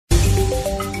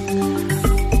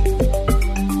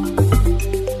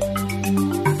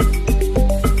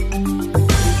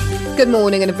Good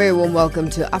morning and a very warm welcome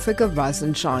to Africa Rise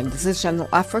and Shine. This is Channel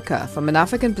Africa from an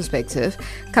African perspective,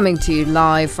 coming to you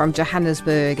live from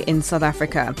Johannesburg in South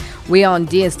Africa. We are on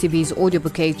DSTV's audio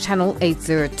bouquet channel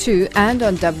 802 and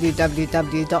on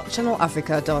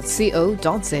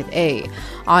www.channelafrica.co.za.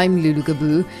 I'm Lulu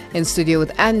Gabu, in studio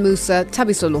with Ann Musa,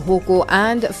 Tabiso Lohoko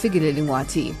and Figile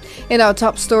Lingwati. In our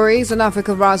top stories on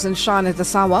Africa Rise and Shine at the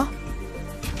Sawa,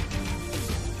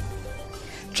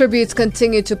 tributes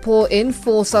continue to pour in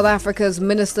for South Africa's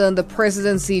Minister in the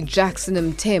Presidency, Jackson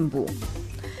Mthembu.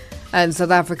 And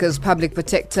South Africa's Public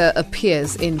Protector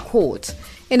appears in court.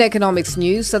 In economics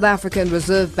news, South African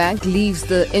Reserve Bank leaves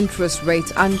the interest rate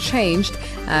unchanged.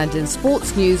 And in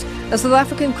sports news, the South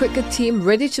African cricket team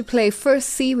ready to play first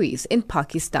series in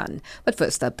Pakistan. But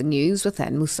first up, the news with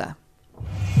Ann Musa.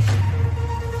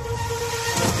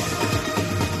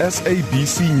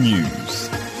 SABC News,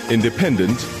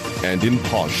 independent and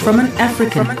impartial. From an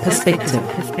African perspective.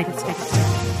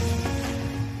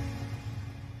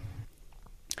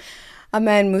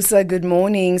 Aman Musa, good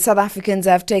morning. South Africans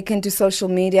have taken to social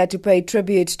media to pay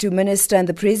tribute to Minister in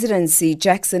the Presidency,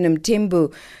 Jackson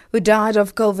Mthembu, who died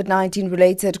of COVID-19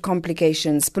 related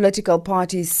complications. Political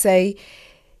parties say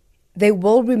they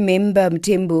will remember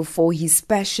Mthembu for his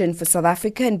passion for South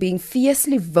Africa and being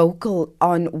fiercely vocal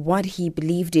on what he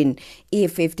believed in.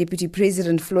 EFF Deputy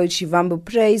President Floyd Shivambu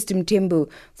praised Mthembu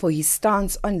for his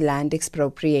stance on land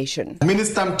expropriation.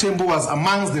 Minister Mthembu was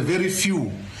amongst the very few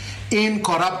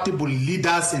incorruptible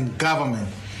leaders in government.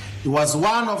 He was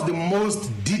one of the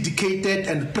most dedicated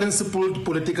and principled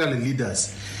political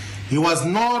leaders. He was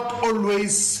not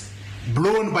always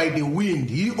blown by the wind.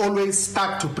 He always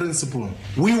stuck to principle.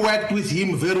 We worked with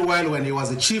him very well when he was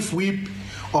a chief whip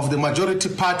of the majority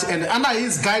party and under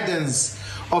his guidance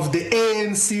of the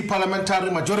ANC Parliamentary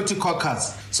Majority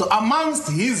Caucus. So amongst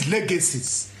his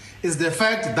legacies is the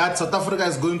fact that South Africa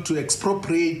is going to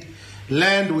expropriate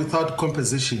land without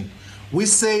compensation. We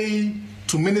say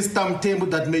to Minister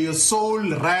Mthembu that may your soul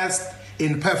rest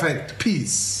in perfect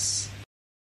peace.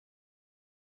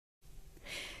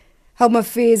 Home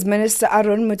Affairs Minister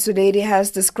Aaron Motsoaledi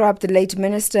has described the late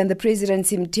minister and the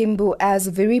Presidency Mthembu as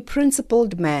a very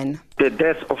principled man. The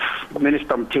death of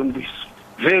Minister Mthembu is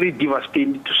very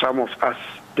devastating to some of us.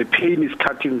 The pain is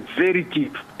cutting very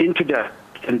deep into the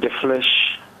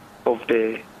flesh of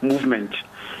the movement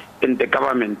and the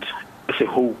government as a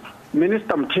whole.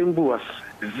 Minister Mthembu was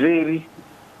very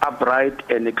upright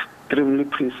and extremely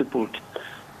principled.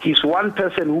 He's one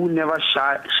person who never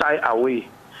shy away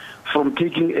from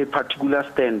taking a particular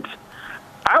stand.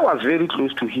 I was very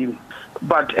close to him,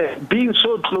 but being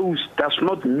so close does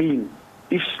not mean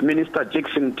if Minister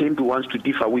Jackson Mthembu wants to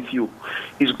differ with you,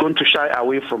 he's going to shy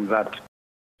away from that.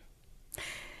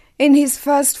 In his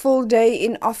first full day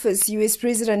in office, US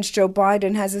President Joe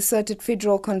Biden has asserted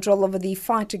federal control over the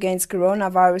fight against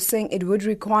coronavirus, saying it would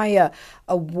require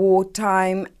a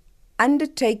wartime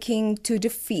undertaking to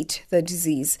defeat the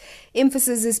disease.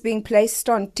 Emphasis is being placed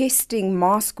on testing,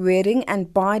 mask wearing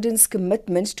and Biden's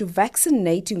commitment to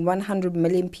vaccinating 100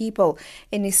 million people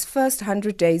in his first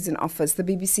 100 days in office. The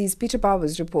BBC's Peter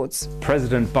Bowers reports.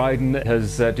 President Biden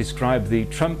has described the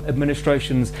Trump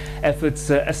administration's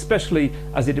efforts, especially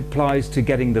as it applies to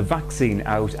getting the vaccine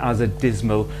out, as a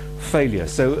dismal failure.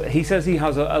 So he says he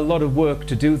has a lot of work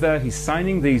to do there. He's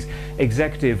signing these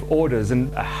executive orders,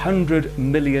 and 100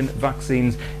 million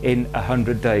vaccines in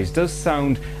 100 days does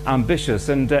sound ambitious,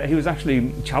 and he was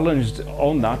actually challenged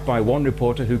on that by one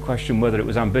reporter who questioned whether it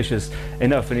was ambitious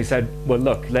enough, and he said, well,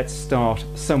 look, let's start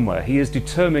somewhere. He is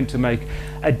determined to make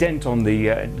a dent on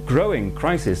the growing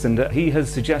crisis, and he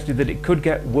has suggested that it could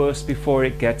get worse before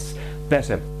it gets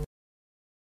better.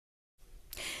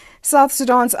 South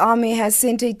Sudan's army has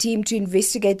sent a team to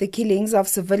investigate the killings of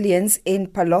civilians in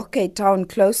Paloke, a town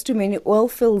close to many oil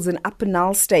fields in Upper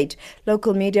Nile State.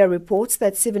 Local media reports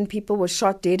that 7 people were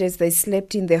shot dead as they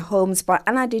slept in their homes by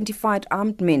unidentified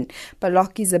armed men.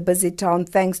 Paloke is a busy town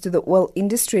thanks to the oil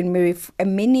industry, and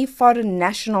many foreign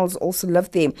nationals also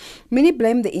live there. Many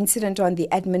blame the incident on the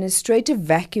administrative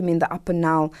vacuum in the Upper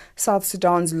Nile, South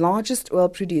Sudan's largest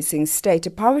oil-producing state. A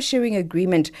power-sharing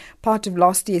agreement, part of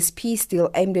last year's peace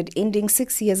deal aimed at ending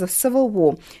 6 years of civil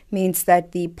war, means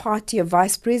that the party of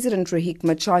Vice President Riek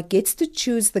Machar gets to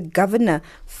choose the governor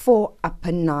for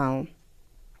Upper Nile.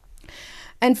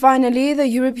 And finally, the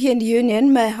European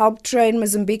Union may help train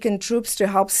Mozambican troops to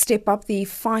help step up the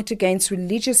fight against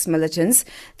religious militants.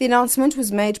 The announcement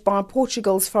was made by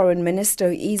Portugal's foreign minister,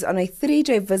 who is on a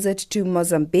 3-day visit to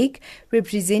Mozambique,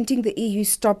 representing the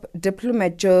EU's top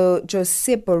diplomat,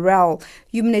 Josep Borrell.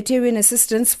 Humanitarian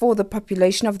assistance for the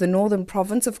population of the northern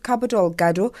province of Cabo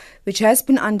Delgado, which has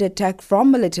been under attack from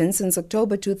militants since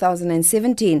October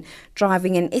 2017,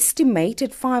 driving an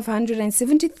estimated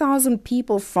 570,000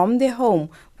 people from their home,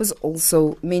 was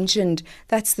also mentioned.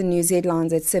 That's the news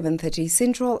headlines at 7:30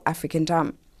 Central African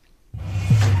Time.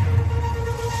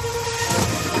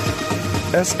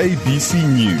 SABC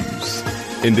News,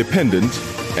 independent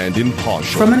and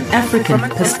impartial. From an African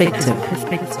perspective.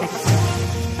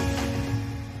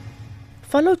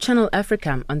 Follow Channel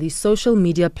Africa on these social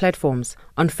media platforms.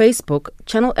 On Facebook,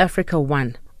 Channel Africa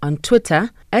 1. On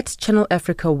Twitter, @Channel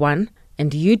Africa 1.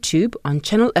 And YouTube on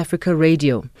Channel Africa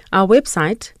Radio. Our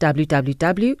website,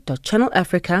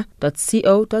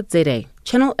 www.channelafrica.co.za.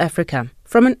 Channel Africa,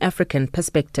 from an African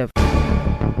perspective.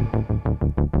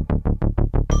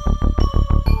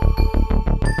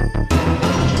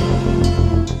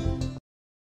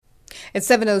 It's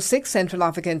 7:06 Central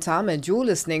African Time, and you're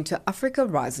listening to Africa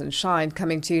Rise and Shine,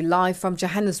 coming to you live from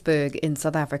Johannesburg in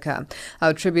South Africa.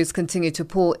 Our tributes continue to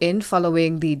pour in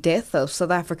following the death of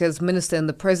South Africa's Minister in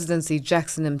the Presidency,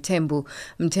 Jackson Mthembu.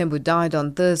 Mthembu died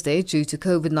on Thursday due to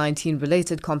COVID-19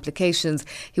 related complications.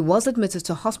 He was admitted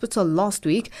to hospital last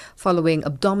week following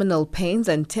abdominal pains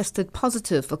and tested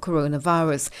positive for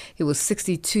coronavirus. He was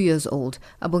 62 years old.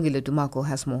 Abongile Dumako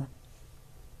has more.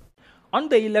 On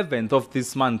the 11th of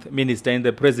this month, Minister in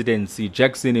the Presidency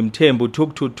Jackson Mthembu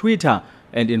took to Twitter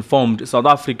and informed South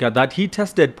Africa that he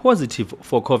tested positive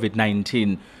for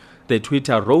COVID-19. The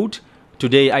Twitter wrote,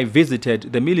 "Today I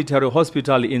visited the military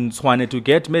hospital in Tshwane to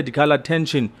get medical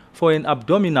attention for an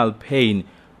abdominal pain.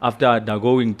 After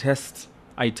undergoing tests,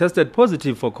 I tested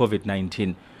positive for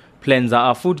COVID-19. Plans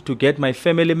are afoot to get my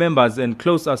family members and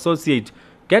close associates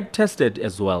get tested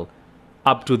as well."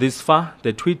 Up to this far,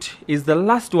 the tweet is the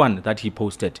last one that he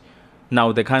posted.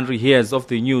 Now the country hears of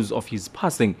the news of his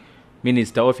passing.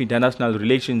 Minister of International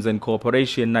Relations and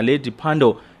Cooperation Naledi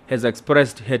Pandor has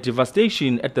expressed her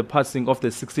devastation at the passing of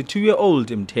the 62-year-old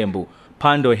Mthembu.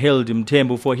 Pandor hailed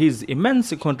Mthembu for his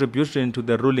immense contribution to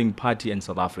the ruling party in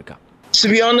South Africa. To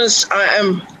be honest, I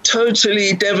am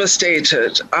totally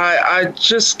devastated. I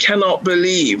just cannot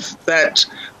believe that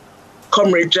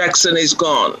Comrade Jackson is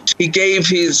gone. He gave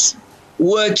his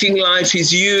working life,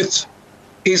 his youth,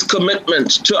 his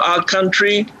commitment to our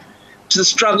country, to the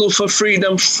struggle for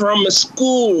freedom from a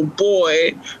school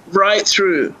boy right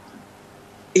through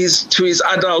to his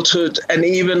adulthood and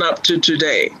even up to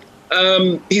today.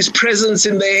 His presence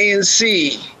in the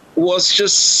ANC was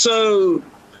just so,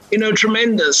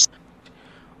 tremendous.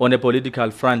 On a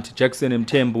political front, Jackson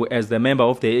Mthembu, as the member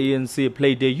of the ANC,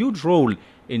 played a huge role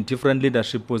in different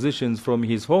leadership positions from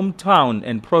his hometown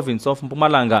and province of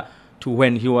Mpumalanga to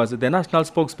when he was the national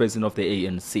spokesperson of the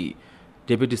ANC.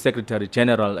 Deputy Secretary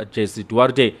General Jesse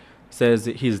Duarte says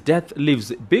his death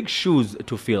leaves big shoes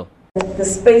to fill. The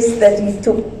space that he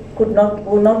took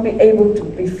will not be able to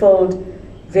be filled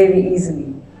very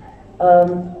easily.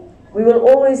 We will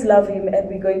always love him, and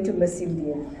we're going to miss him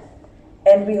dearly.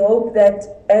 And we hope that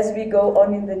as we go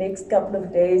on in the next couple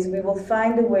of days, we will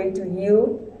find a way to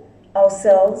heal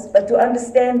ourselves, but to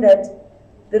understand that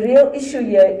the real issue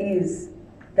here is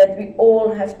that we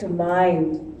all have to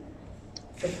mind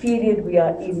the period we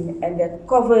are in, and that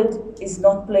COVID is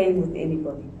not playing with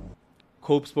anybody.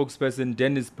 COPE spokesperson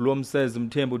Dennis Bloem says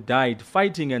Mthembu died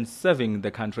fighting and serving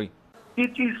the country.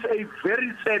 It is a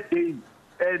very sad day,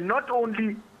 not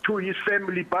only to his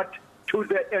family, but to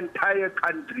the entire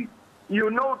country.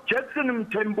 Jackson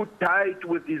Mthembu died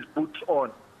with his boots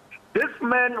on. This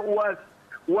man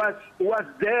was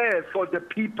there for the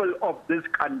people of this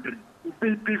country.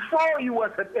 Before he was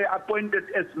appointed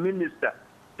as minister,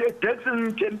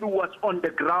 Jackson Mthembu was on the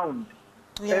ground.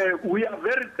 We are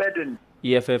very saddened.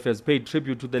 EFF has paid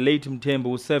tribute to the late Mthembu,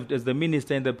 who served as the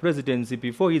minister in the presidency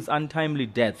before his untimely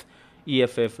death.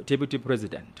 EFF Deputy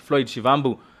President Floyd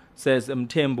Shivambu says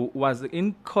Mthembu was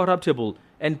incorruptible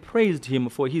and praised him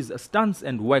for his stance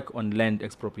and work on land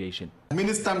expropriation.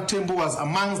 Minister Mthembu was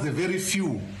amongst the very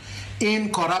few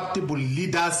incorruptible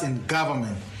leaders in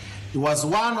government. He was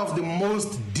one of the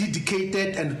most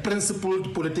dedicated and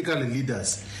principled political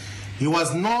leaders. He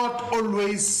was not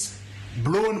always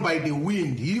blown by the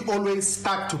wind. He always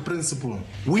stuck to principle.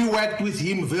 We worked with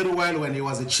him very well when he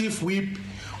was a chief whip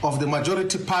of the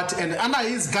majority party, and under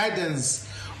his guidance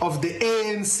of the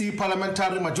ANC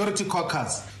Parliamentary Majority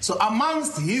Caucus. So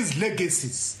amongst his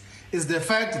legacies is the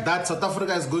fact that South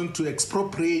Africa is going to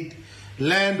expropriate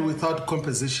land without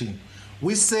compensation.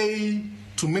 We say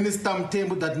to Minister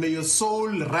Mthembu that may your soul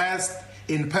rest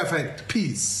in perfect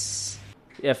peace.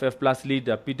 FF Plus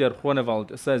leader Peter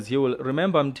Groenewald says he will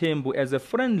remember Mthembu as a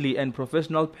friendly and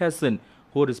professional person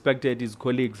who respected his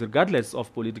colleagues regardless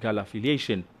of political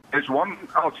affiliation. There's one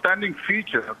outstanding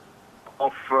feature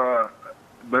of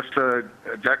Mr.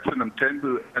 Jackson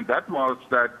Mthembu, and that was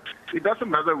that it doesn't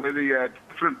matter whether he had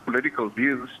different political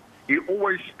views, he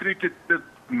always treated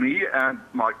me and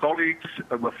my colleagues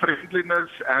with friendliness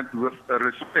and with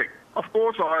respect. Of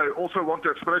course, I also want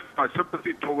to express my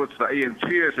sympathy towards the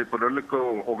ANC as a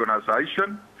political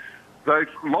organization. They've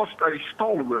lost a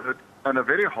stalwart and a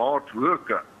very hard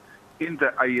worker in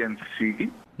the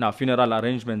ANC. Now, funeral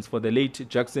arrangements for the late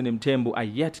Jackson Mthembu are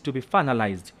yet to be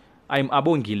finalized. I'm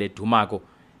Abongile Tumago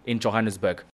in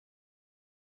Johannesburg.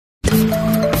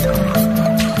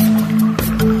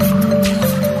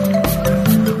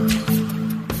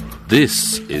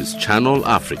 This is Channel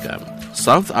Africa,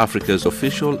 South Africa's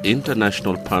official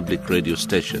international public radio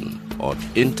station on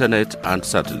internet and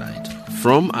satellite.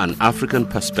 From an African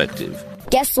perspective.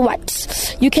 Guess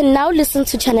what? You can now listen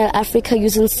to Channel Africa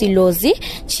using Silozi,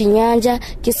 Chinyanja,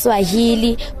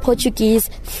 Kiswahili, Portuguese,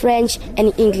 French,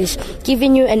 and English,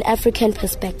 giving you an African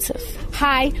perspective.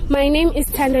 Hi, my name is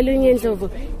Tandalunye Ndlovu,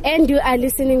 and you are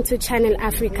listening to Channel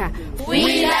Africa.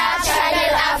 We love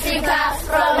Channel Africa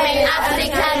from an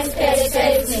African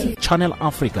perspective. Channel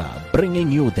Africa,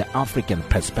 bringing you the African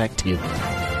perspective.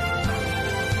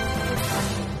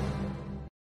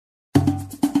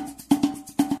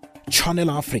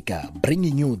 Channel Africa,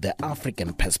 bringing you the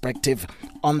African perspective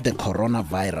on the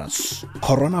coronavirus.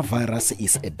 Coronavirus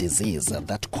is a disease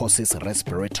that causes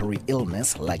respiratory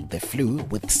illness like the flu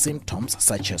with symptoms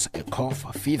such as a cough,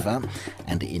 fever,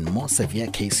 and in more severe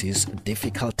cases,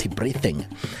 difficulty breathing.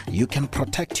 You can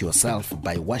protect yourself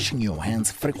by washing your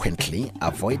hands frequently,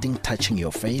 avoiding touching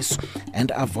your face,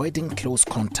 and avoiding close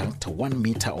contact 1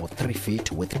 meter or 3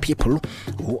 feet with people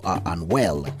who are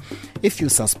unwell. If you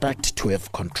suspect to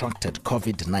have contracted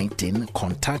COVID-19,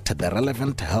 contact the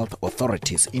relevant health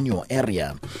authorities in your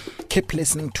area. Keep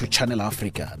listening to Channel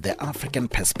Africa. The African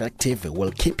perspective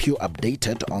will keep you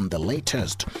updated on the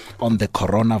latest on the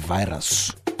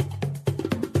coronavirus.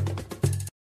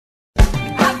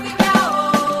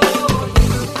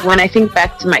 When I think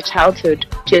back to my childhood,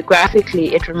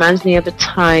 geographically, it reminds me of a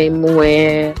time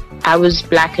where I was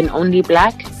black and only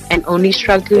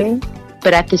struggling,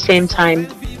 but at the same time,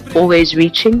 always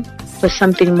reaching for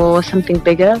something more, something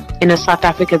bigger in a South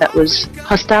Africa that was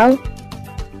hostile.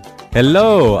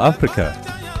 Hello, Africa.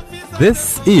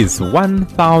 This is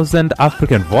 1000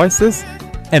 African Voices,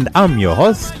 and I'm your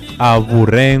host,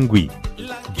 Avurengwi.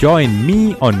 Join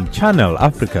me on Channel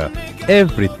Africa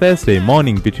every Thursday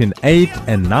morning between 8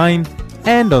 and 9,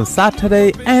 and on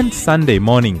Saturday and Sunday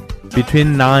morning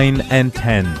between 9 and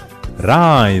 10.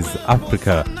 Rise,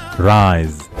 Africa,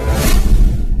 rise.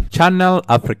 Channel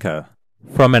Africa,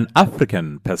 from an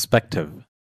African perspective.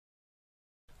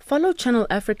 Follow Channel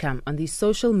Africa on these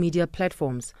social media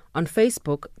platforms. On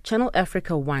Facebook, Channel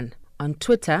Africa 1, on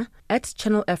Twitter,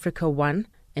 @Channel Africa 1,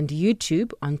 and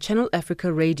YouTube on Channel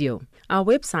Africa Radio. Our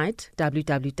website,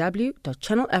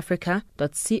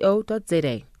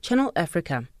 www.channelafrica.co.za. Channel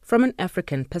Africa, from an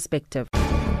African perspective.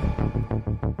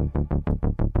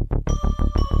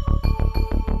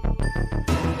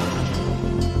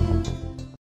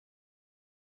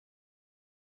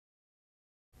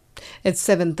 It's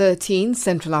 7:13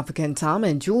 Central African time,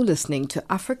 and you're listening to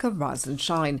Africa Rise and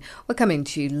Shine. We're coming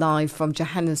to you live from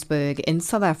Johannesburg in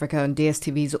South Africa on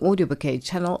DSTV's audio bouquet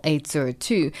channel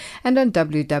 802 and on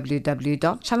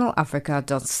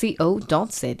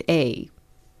www.channelafrica.co.za.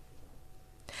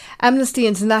 Amnesty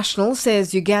International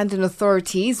says Ugandan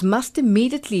authorities must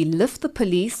immediately lift the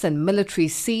police and military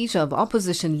siege of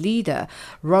opposition leader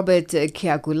Robert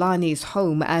Kyagulanyi's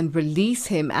home and release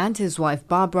him and his wife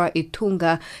Barbara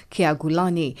Itunga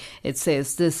Kyagulanyi. It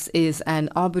says this is an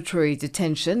arbitrary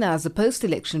detention as the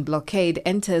post-election blockade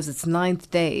enters its 9th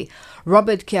day.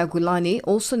 Robert Kyagulanyi,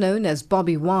 also known as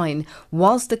Bobi Wine,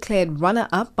 was declared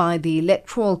runner-up by the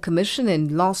Electoral Commission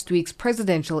in last week's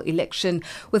presidential election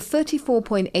with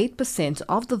 34.8%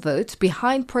 of the vote,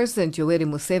 behind President Yoweri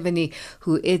Museveni,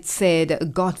 who it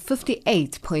said got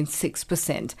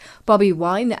 58.6%. Bobi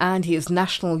Wine and his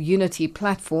National Unity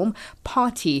Platform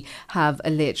party have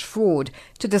alleged fraud.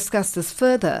 To discuss this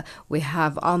further, we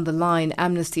have on the line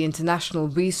Amnesty International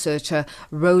researcher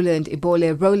Roland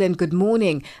Ibole. Roland, good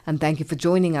morning, and thank you for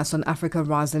joining us on Africa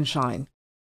Rise and Shine.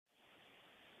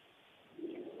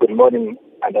 Good morning,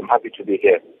 and I'm happy to be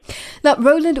here. Now,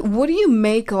 Roland, what do you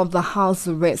make of the house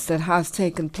arrest that has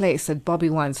taken place at Bobi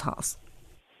Wine's house?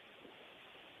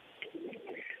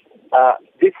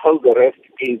 This house arrest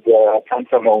is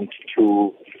tantamount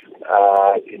to,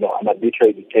 an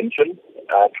arbitrary detention,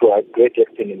 to a great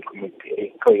extent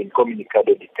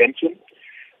incommunicado detention.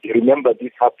 You remember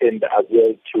this happened as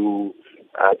well to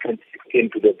 2016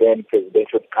 to the then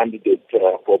presidential candidate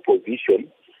for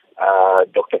opposition,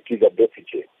 Dr. Kizza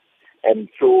Besigye. And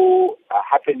so,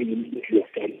 happening immediately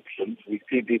after elections, we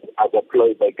see this as a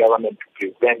ploy by government to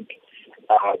prevent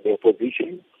the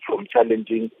opposition from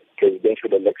challenging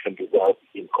presidential election results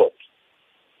in court.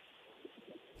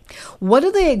 What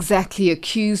are they exactly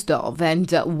accused of, and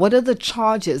what are the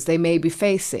charges they may be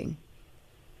facing?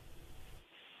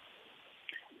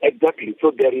 Exactly.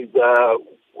 So there is,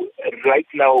 right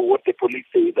now, what the police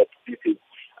say that this is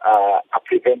a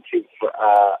preventive,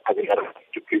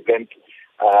 to prevent,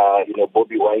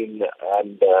 Bobi Wine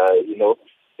and,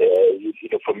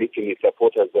 from meeting his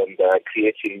supporters and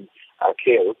creating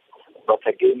chaos. But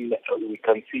again, we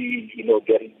can see,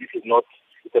 this is not,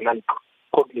 it's an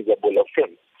uncognizable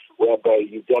offense, whereby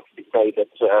you just decide that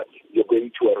you're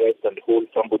going to arrest and hold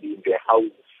somebody in their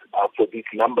house for this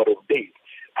number of days.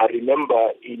 I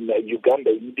remember in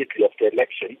Uganda, immediately after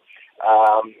election,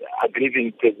 a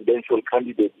grieving presidential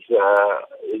candidate,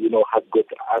 has got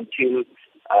until,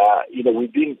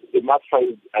 within, they must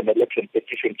file an election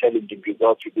petition challenging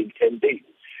results within 10 days.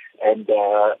 And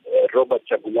Robert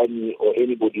Chagulanyi or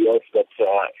anybody else that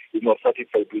is not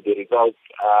satisfied with the results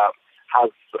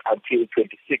has until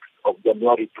 26th of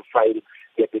January to file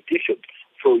their petition.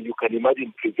 So you can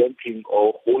imagine preventing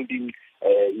or holding,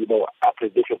 a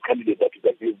presidential candidate that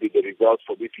will be the results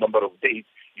for this number of days.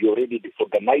 You're already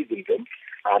disorganizing them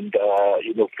and,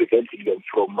 preventing them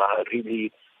from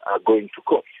really going to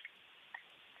court.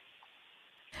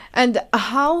 And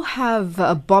how have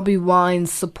Bobi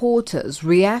Wine's supporters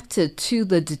reacted to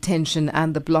the detention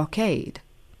and the blockade?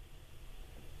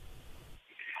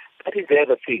 That is the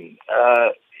other thing.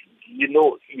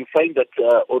 You find that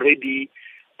already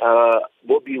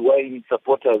Bobi Wine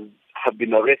supporters have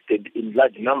been arrested in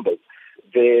large numbers.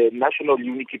 The National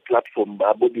Unity Platform,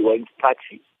 Bobi Wine's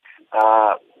party,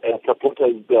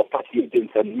 supporters, party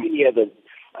agents, and many others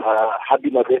have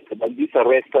been arrested. And this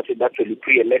arrest started actually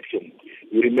pre-election.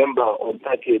 You remember on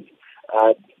 30th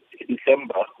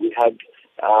December, we had,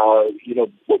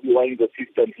 Bobi Wine's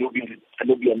assistant,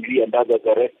 Nubian Lee, and others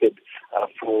arrested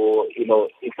for,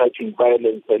 inciting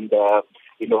violence and,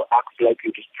 acts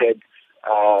likely to spread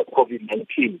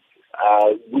COVID-19,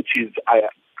 which is a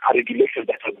regulation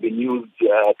that has been used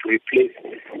to replace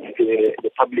the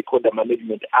Public Order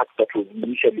Management Act that was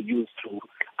initially used to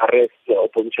arrest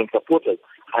opposition supporters.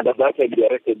 And at that time, they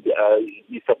arrested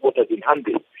the supporters in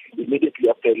hundreds. Immediately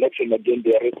after election, again,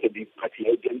 they arrested the party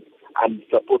agents and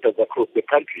supporters across the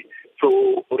country.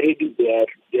 So already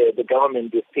the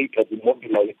government, the state has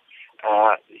immobilized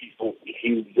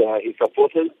his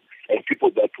supporters and people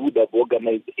that would have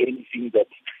organized anything that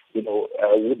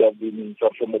would have been in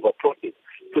some form of a process.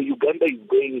 So Uganda is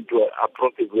going into a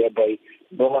process whereby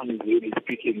no one is really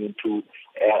speaking into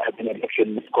an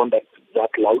election misconduct that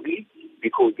loudly,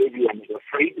 because everyone is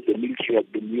afraid. The military has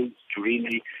been used to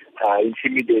really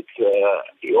intimidate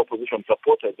the opposition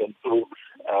supporters, and so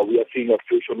we are seeing a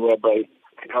situation whereby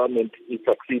the government is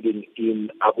succeeding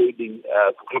in avoiding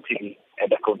scrutiny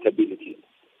and accountability.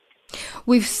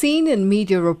 We've seen in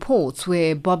media reports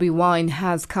where Bobi Wine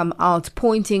has come out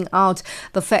pointing out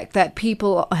the fact that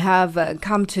people have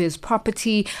come to his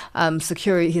property,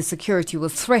 his security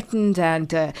was threatened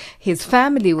and his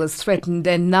family was threatened,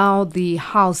 and now the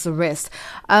house arrest.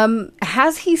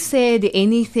 Has he said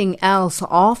anything else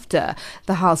after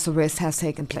the house arrest has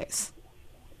taken place?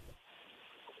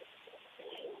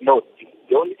 No,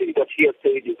 the only thing that he has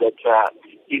said is that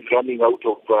he's running out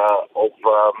of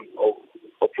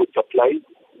food supplies.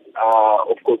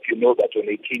 Of course, you know that on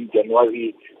 18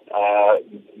 January,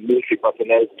 military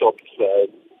personnel stopped the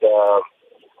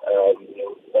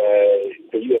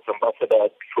U.S. ambassador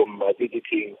from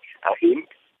visiting him.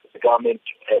 The government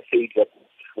said that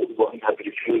one has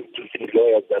refused to see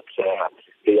lawyers that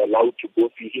they are allowed to go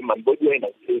see him. And Bobi Wine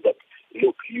has said that,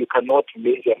 look, you cannot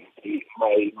measure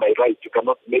my rights, you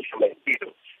cannot measure my freedom,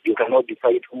 you cannot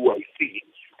decide who I see.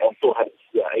 And so I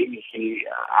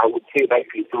would say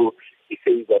rightly so, he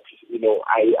says that, I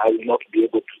will not be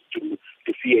able to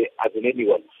see as in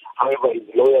anyone. However, his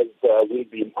lawyers will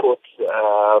be in court,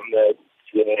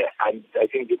 and I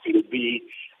think this will be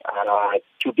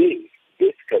today,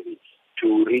 basically, to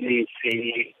really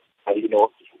see,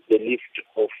 the list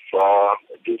of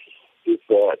this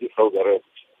house arrest.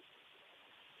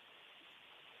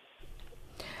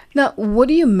 Now, what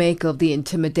do you make of the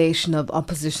intimidation of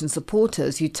opposition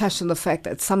supporters? You touched on the fact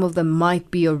that some of them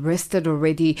might be arrested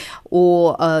already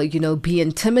or, be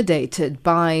intimidated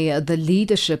by the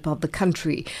leadership of the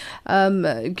country.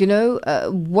 What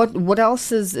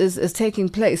else is taking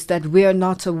place that we are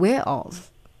not aware of?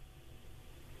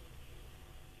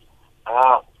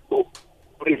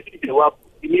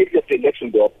 Immediately after the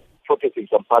election, there are protests in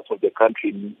some parts of the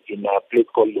country in a place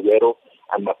called Luero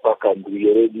and Mapaka, and we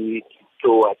already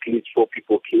saw at least 4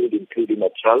 people killed, including a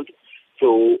child.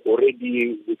 So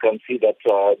already we can see that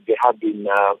there have been,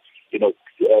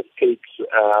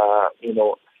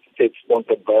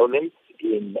 state-sponsored violence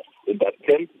in that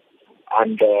sense.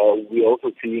 And we are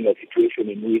also seeing a situation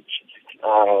in which,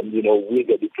 with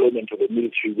the deployment of the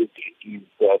military, which is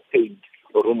said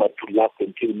or rumored to last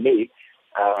until May,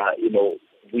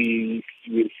 we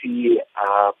will see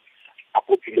a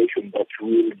population that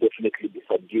will definitely be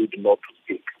subdued, not to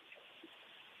speak.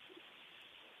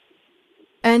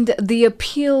 And the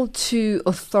appeal to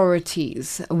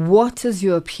authorities, what is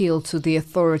your appeal to the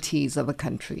authorities of a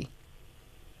country?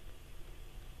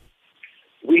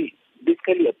 We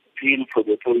basically appeal for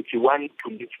the authority, one,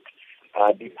 to lift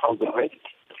this house arrest,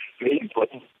 very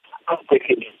important.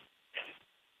 Second,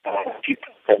 keep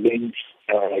challenge,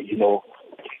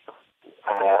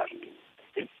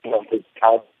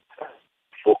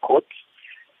 for court.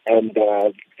 And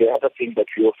the other thing that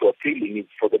we also are feeling is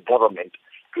for the government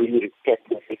to really respect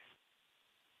the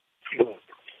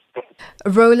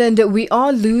Roland, we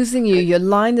are losing you. Your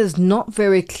line is not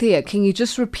very clear. Can you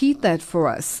just repeat that for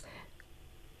us?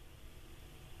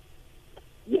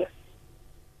 Yes.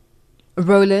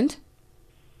 Roland?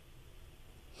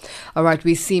 All right,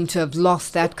 we seem to have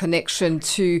lost that connection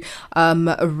to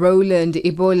Roland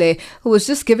Ibole, who was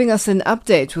just giving us an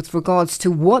update with regards to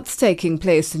what's taking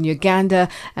place in Uganda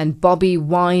and Bobi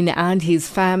Wine and his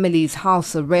family's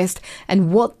house arrest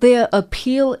and what their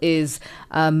appeal is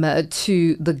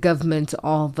to the government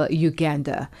of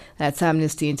Uganda. That's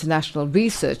Amnesty International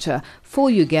researcher for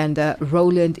Uganda,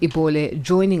 Roland Ibole,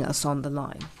 joining us on the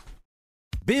line.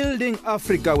 Building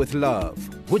Africa with love.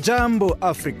 Hujambo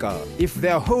Africa. If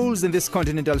there are holes in this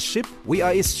continental ship, we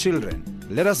are its children.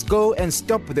 Let us go and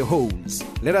stop the holes.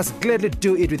 Let us gladly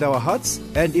do it with our hearts,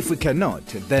 and if we cannot,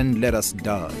 then let us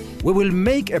die. We will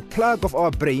make a plug of our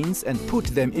brains and put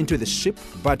them into the ship,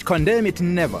 but condemn it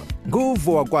never.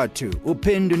 Nguvu wakwatu,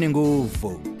 upendu ni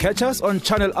nguvu. Catch us on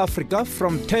Channel Africa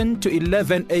from 10 to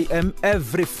 11 a.m.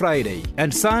 every Friday,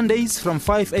 and Sundays from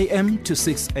 5 a.m. to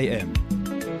 6 a.m.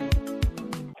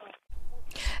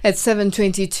 At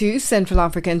 7:22 Central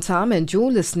African Time, and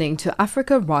you're listening to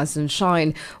Africa Rise and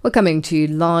Shine. We're coming to you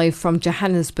live from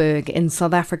Johannesburg in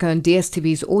South Africa on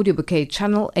DSTV's audio bouquet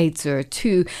channel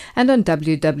 802 and on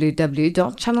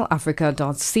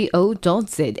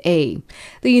www.channelafrica.co.za.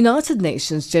 The United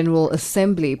Nations General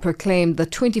Assembly proclaimed the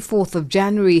 24th of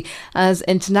January as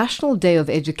International Day of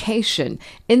Education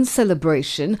in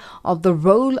celebration of the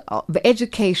role of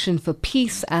education for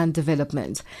peace and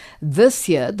development. This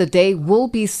year, the day will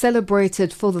be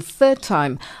celebrated for the third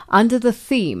time under the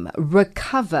theme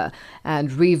Recover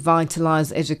and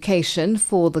Revitalize Education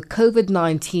for the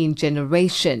COVID-19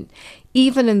 Generation.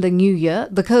 Even in the new year,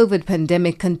 the COVID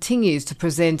pandemic continues to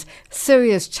present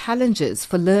serious challenges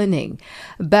for learning.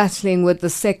 Battling with the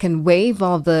second wave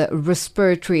of the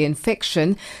respiratory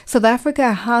infection, South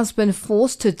Africa has been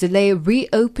forced to delay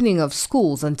reopening of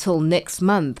schools until next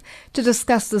month. To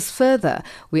discuss this further,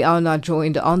 we are now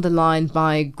joined on the line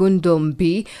by Gundum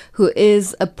B, who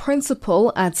is a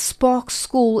principal at Spark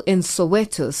School in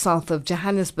Soweto, south of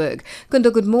Johannesburg.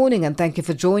 Gundum, good morning, and thank you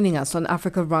for joining us on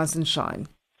Africa Rise and Shine.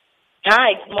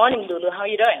 Hi, good morning, Lulu. How are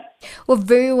you doing? Well,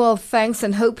 very well, thanks,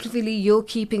 and hopefully you're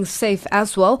keeping safe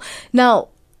as well. Now,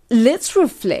 let's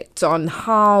reflect on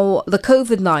how the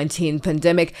COVID-19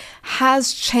 pandemic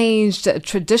has changed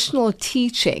traditional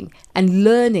teaching and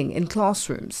learning in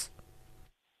classrooms.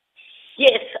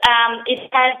 Yes, it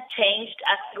has changed.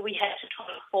 I think we had to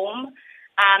transform.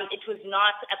 It was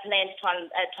not a planned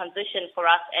transition for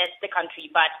us as the country,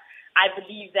 but I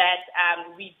believe that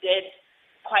we did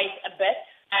quite a bit.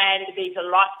 And there's a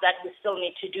lot that we still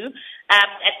need to do.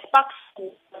 At Spark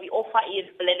School, we offer is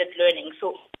blended learning.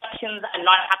 So instructions are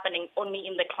not happening only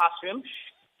in the classroom.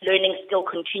 Learning still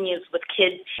continues with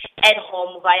kids at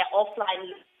home via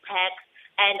offline packs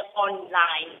and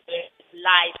online,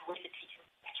 live with the teachers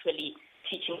actually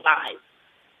teaching live.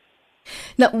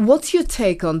 Now, what's your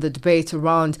take on the debate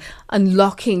around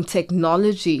unlocking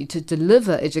technology to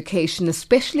deliver education,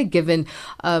 especially given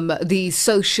the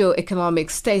socio-economic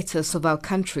status of our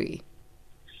country?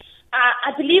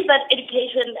 I believe that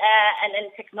education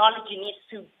and technology needs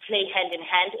to play hand in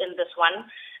hand in this one.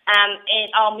 And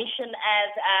our mission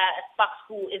as Spark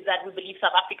School is that we believe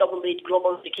South Africa will lead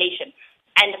global education.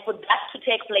 And for that to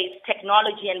take place,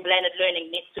 technology and blended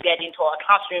learning needs to get into our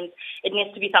classrooms. It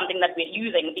needs to be something that we're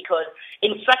using because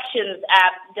instructions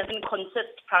doesn't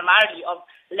consist primarily of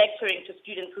lecturing to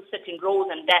students who sit in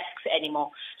rows and desks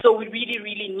anymore. So we really,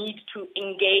 really need to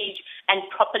engage and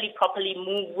properly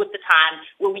move with the time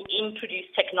where we introduce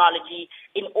technology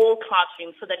in all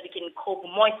classrooms so that we can cope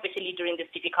more, especially during this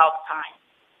difficult time.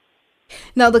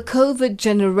 Now, the COVID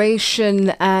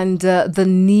generation and the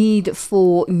need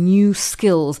for new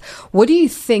skills, what do you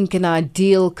think an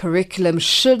ideal curriculum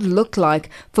should look like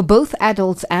for both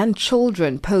adults and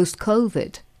children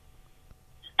post-COVID?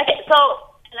 Okay, so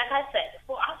like I said,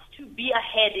 for us to be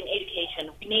ahead in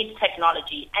education, we need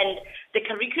technology. And the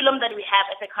curriculum that we have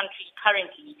as a country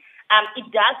currently, it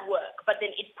does work, but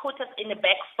then it put us in the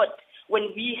back foot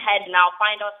when we had now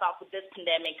find ourselves with this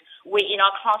pandemic, where in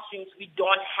our classrooms we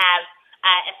don't have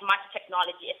as much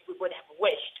technology as we would have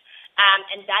wished.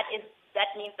 And that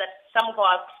means that some of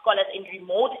our scholars in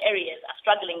remote areas are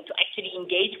struggling to actually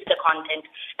engage with the content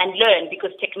and learn because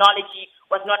technology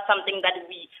was not something that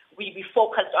we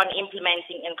focused on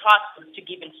implementing in classrooms to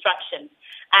give instruction.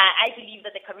 I believe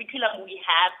that the curriculum we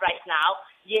have right now,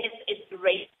 yes, it's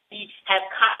great. We have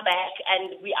come back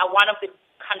and we are one of the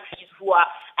countries who are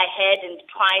ahead and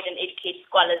tried and educate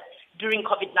scholars during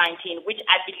COVID-19, which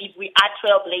I believe we are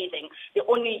trailblazing. The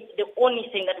only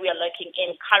thing that we are looking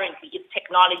in currently is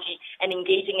technology and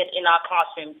engaging it in our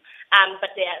classrooms.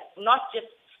 But they are not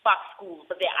just Spark schools,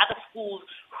 but there are other schools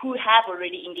who have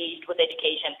already engaged with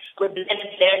education, where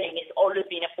blended learning has always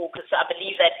been a focus. So I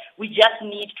believe that we just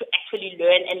need to actually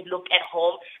learn and look at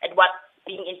home at what's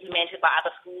being implemented by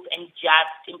other schools and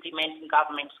just implement in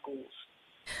government schools.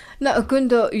 Now,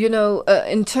 Gundo,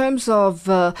 in terms of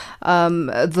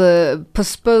the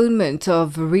postponement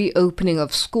of reopening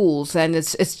of schools, and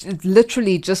it's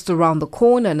literally just around the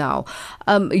corner now,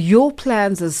 your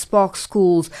plans as Spark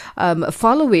Schools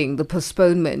following the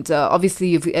postponement,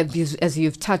 obviously, as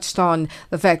you've touched on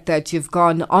the fact that you've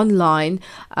gone online,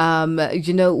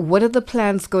 what are the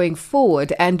plans going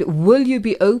forward? And will you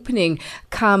be opening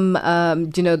come,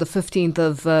 the 15th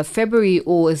of February,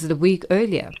 or is it a week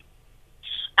earlier?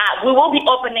 We will be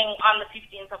opening on the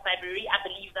 15th of February. I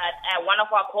believe that one of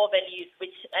our core values,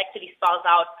 which actually spells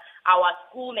out our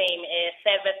school name, is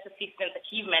service, assistance,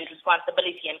 achievement,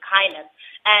 responsibility, and kindness.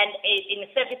 And in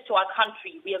service to our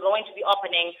country, we are going to be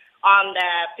opening on the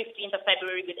 15th of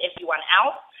February with everyone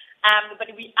else.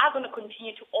 But we are going to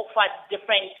continue to offer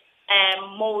different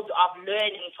modes of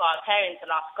learning to our parents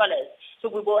and our scholars. So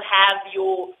we will have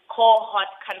your cohort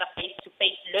kind of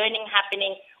face-to-face learning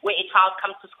happening where a child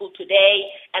comes to school today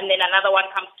and then another one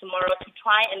comes tomorrow to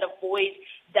try and avoid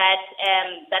that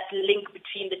link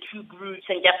between the two groups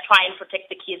and just try and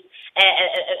protect the kids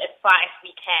as far as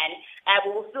we can.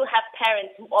 We will still have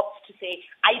parents who opt to say,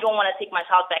 I don't want to take my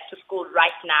child back to school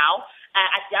right now.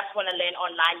 I just want to learn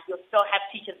online. You'll still have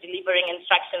teachers delivering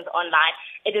instructions online.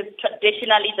 It is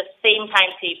traditionally the same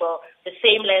timetable, the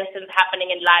same lessons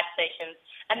happening in live sessions.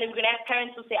 And then we're going to have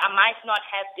parents who say, I might not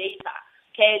have data.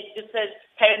 Okay, just as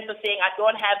parents are saying, I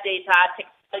don't have data,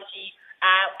 technology,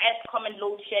 Eskom and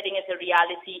load shedding is a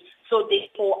reality. So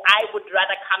therefore, I would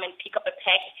rather come and pick up a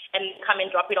pack and come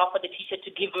and drop it off for the teacher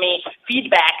to give me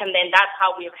feedback. And then that's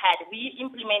how we've had. We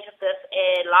implemented this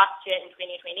last year in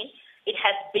 2020. It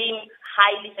has been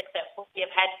highly successful. We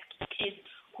have had kids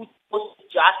who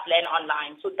just learn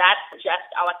online. So that's just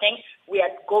our thing. We are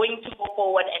going to go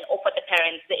forward and offer the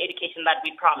parents the education that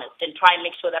we promised and try and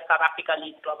make sure that South Africa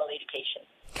leads global education.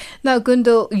 Now,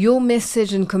 Gundo, your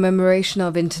message in commemoration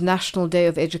of International Day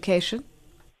of Education?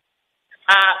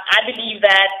 I believe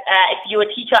that if you're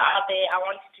a teacher out there, I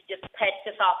want you to just pat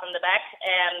yourself on the back.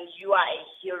 You are a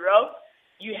hero.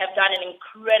 You have done an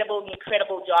incredible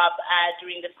job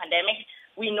during this pandemic.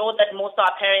 We know that most of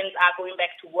our parents are going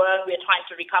back to work. We're trying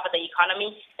to recover the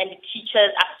economy, and the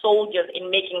teachers are soldiers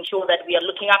in making sure that we are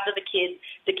looking after the kids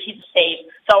safe.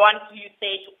 So I want to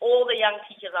say to all the young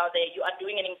teachers out there, you are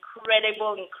doing an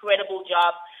incredible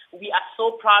job. We are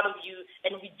so proud of you,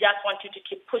 and we just want you to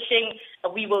keep pushing.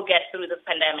 We will get through this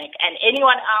pandemic. And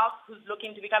anyone else who's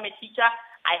looking to become a teacher,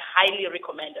 I highly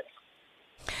recommend it.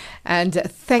 And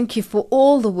thank you for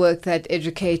all the work that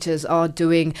educators are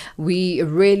doing. We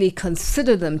really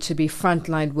consider them to be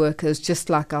frontline workers,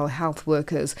 just like our health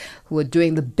workers who are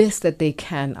doing the best that they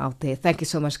can out there. Thank you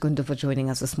so much, Gundo, for joining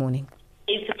us this morning.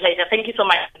 It's a pleasure. Thank you so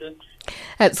much.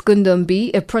 That's Gundo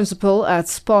Mbi, a principal at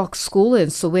Spark School in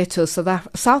Soweto,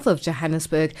 south of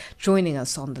Johannesburg, joining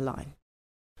us on the line.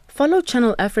 Follow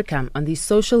Channel Africa on these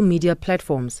social media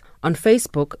platforms. On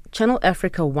Facebook, Channel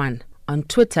Africa 1. on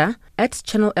Twitter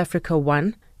 @Channel Africa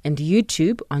 1 and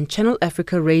YouTube on Channel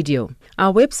Africa Radio.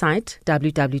 Our website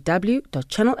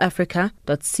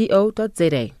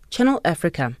www.channelafrica.co.za. Channel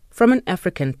Africa, from an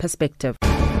African perspective.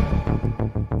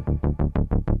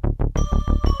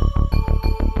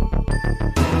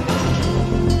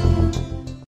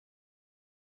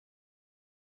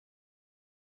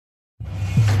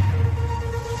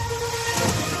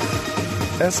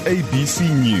 SABC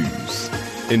News,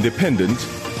 independent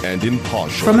and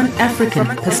impartial. From an African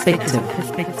perspective.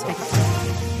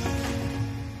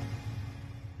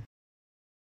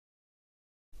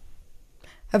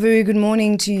 A very good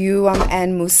morning to you. I'm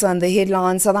Anne Musa. On the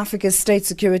headline, South Africa's State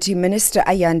Security Minister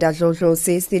Ayanda Dlodlo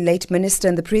says the late minister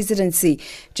in the presidency,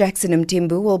 Jackson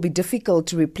Mthembu, will be difficult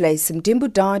to replace.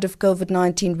 Mthembu died of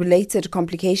COVID-19 related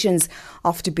complications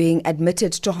after being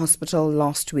admitted to hospital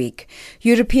last week.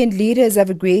 European leaders have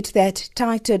agreed that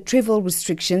tighter travel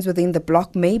restrictions within the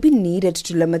bloc may be needed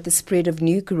to limit the spread of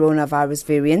new coronavirus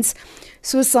variants.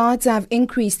 Suicides have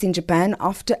increased in Japan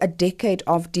after a decade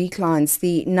of declines.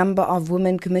 The number of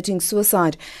women committing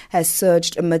suicide has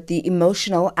surged amid the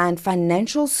emotional and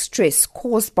financial stress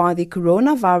caused by the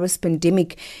coronavirus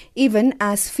pandemic, even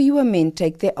as fewer men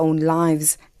take their own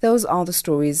lives. Those are the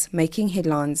stories making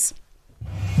headlines.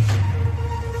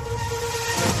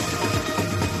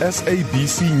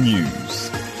 SABC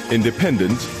News,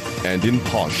 independent and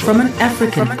impartial. From an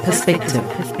African perspective.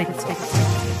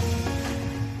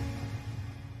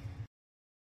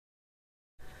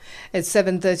 It's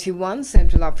 7:31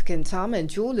 Central African Time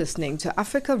and you're listening to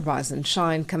Africa Rise and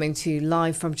Shine, coming to you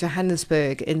live from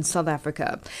Johannesburg in South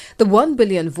Africa. The 1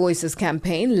 Billion Voices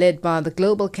campaign, led by the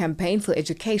Global Campaign for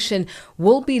Education,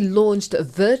 will be launched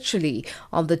virtually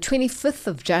on the 25th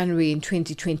of January in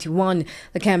 2021.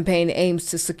 The campaign aims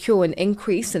to secure an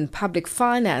increase in public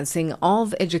financing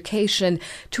of education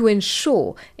to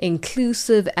ensure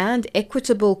inclusive and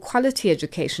equitable quality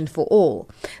education for all.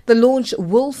 The launch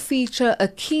will feature a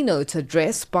keynote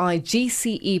address by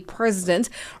GCE President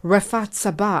Rafat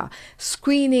Sabah,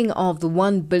 screening of the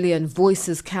 1 Billion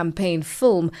Voices campaign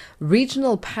film,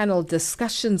 regional panel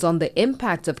discussions on the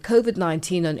impact of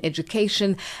COVID-19 on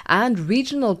education, and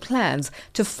regional plans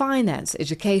to finance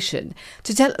education.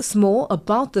 To tell us more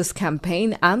about this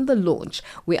campaign and the launch,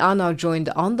 we are now joined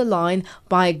on the line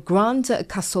by Grant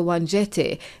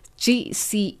Kasowanjete,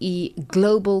 GCE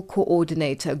Global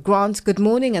Coordinator. Grant, good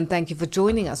morning and thank you for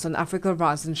joining us on Africa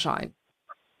Rise and Shine.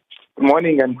 Good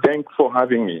morning and thanks for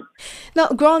having me. Now,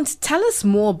 Grant, tell us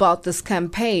more about this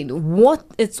campaign, what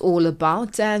it's all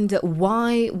about and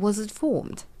why was it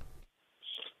formed?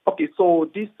 Okay, so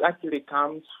this actually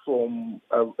comes from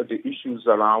the issues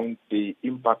around the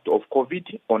impact of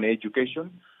COVID on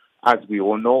education. As we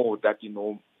all know that,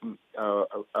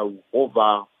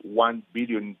 over 1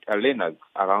 billion learners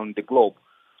around the globe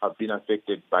have been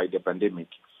affected by the pandemic.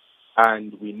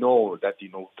 And we know that,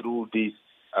 through this,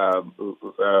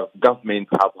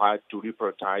 governments have had to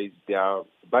reprioritize their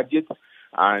budgets,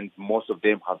 and most of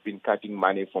them have been cutting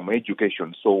money from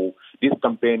education. So this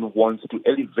campaign wants to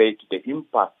elevate the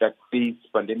impact that this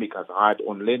pandemic has had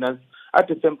on learners. At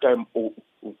the same time,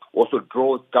 also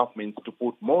draws governments to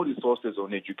put more resources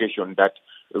on education, that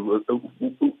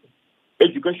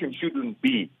education shouldn't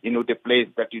be, the place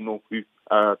that,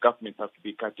 governments have to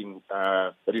be cutting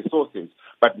resources,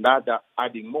 but rather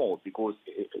adding more, because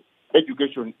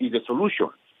education is a solution,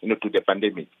 to the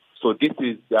pandemic. So this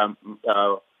is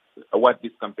what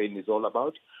this campaign is all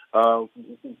about.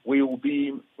 We will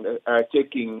be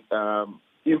taking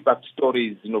impact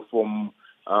stories, from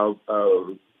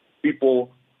people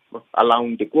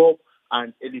around the globe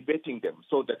and elevating them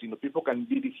so that people can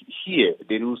really hear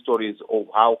the real stories of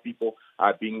how people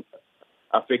are being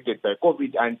affected by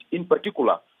COVID, and in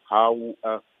particular how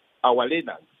our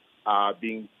learners are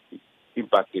being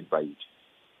impacted by it.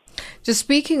 Just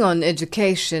speaking on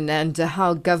education and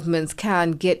how governments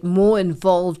can get more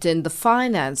involved in the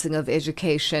financing of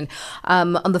education,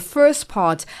 on the first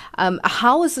part,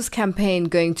 how is this campaign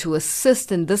going to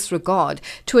assist in this regard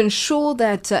to ensure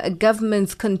that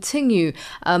governments continue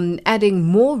adding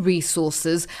more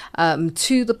resources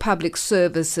to the public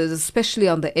services, especially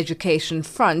on the education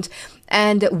front?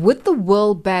 And with the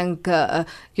World Bank,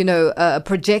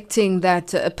 projecting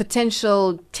that a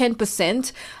potential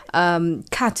 10%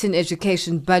 cut in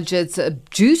education budgets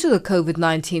due to the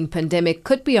COVID-19 pandemic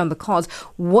could be on the cards,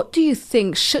 what do you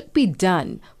think should be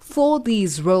done for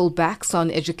these rollbacks on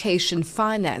education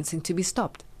financing to be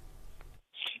stopped?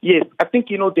 Yes, I think,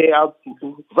 there are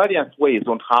various ways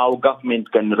on how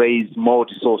government can raise more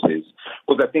resources,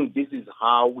 because I think this is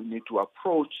how we need to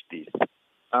approach this.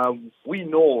 we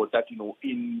know that,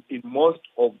 in most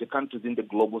of the countries in the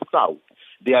global south,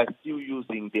 they are still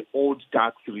using the old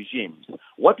tax regimes.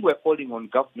 What we're calling on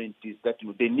government is that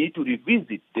they need to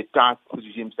revisit the tax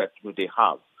regimes that they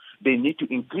have. They need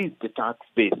to increase the tax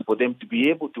base for them to be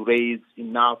able to raise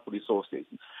enough resources.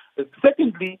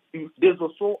 Secondly, there's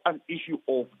also an issue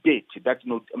of debt that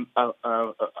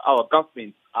our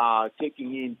governments are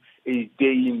taking in,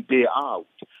 day out.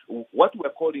 What we're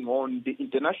calling on the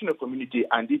international community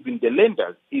and even the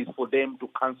lenders is for them to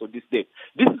cancel this debt.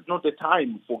 This is not the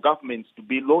time for governments to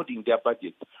be loading their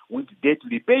budget with debt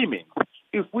repayments.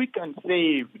 If we can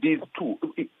save these two,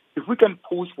 if we can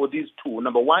push for these two,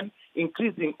 number one,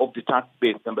 increasing of the tax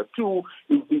base, number two,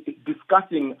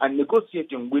 discussing and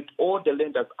negotiating with all the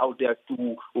lenders out there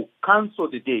to cancel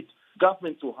the debt,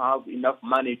 governments will have enough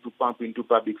money to pump into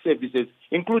public services,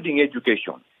 including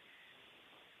education.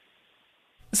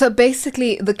 So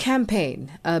basically, the campaign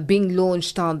being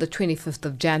launched on the 25th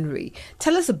of January,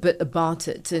 tell us a bit about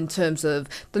it in terms of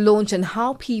the launch and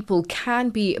how people can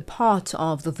be a part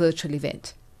of the virtual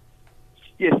event.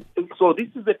 Yes, so this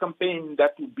is a campaign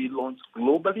that will be launched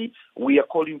globally. We are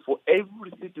calling for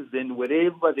every citizen,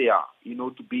 wherever they are,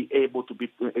 to be able to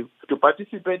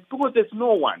participate, because there's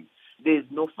no one, there's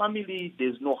no family,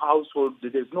 there's no household,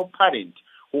 there's no parent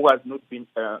who has not been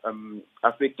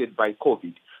affected by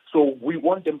COVID. So we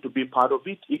want them to be part of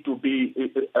it. It will be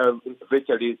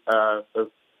virtually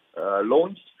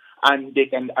launched, and they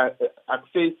can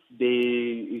access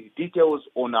the details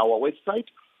on our website,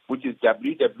 which is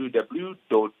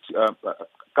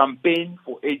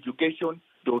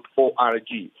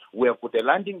www.campaignforeducation.org. We have put a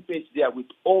landing page there with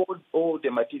all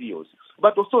the materials.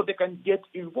 But also they can get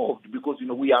involved because,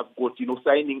 we have got,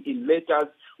 signing in letters.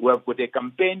 We have got a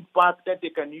campaign pack that they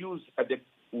can use.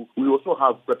 We also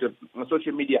have got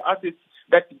social media assets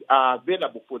that are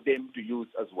available for them to use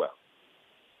as well.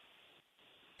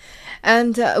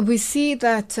 And we see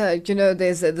that,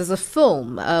 there's a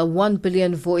film, 1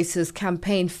 Billion Voices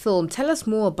campaign film. Tell us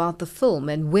more about the film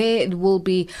and where it will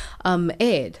be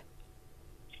aired.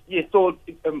 Yes, so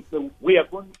we are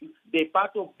going to be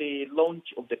part of the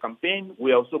launch of the campaign.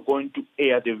 We are also going to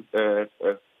air the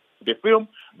film,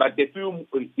 but the film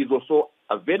is also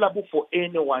available for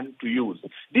anyone to use.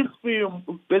 This film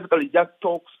basically just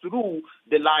talks through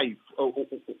the life or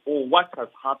what has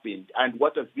happened and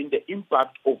what has been the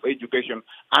impact of education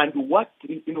and what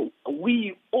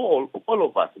we all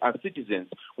of us as citizens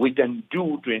we can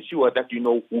do to ensure that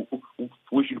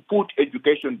we should put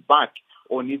education back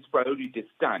on its priority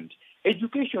stand.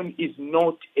 Education is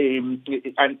not an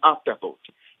afterthought.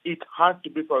 It has to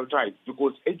be prioritized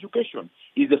because education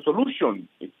is a solution,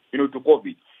 to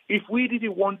COVID. If we really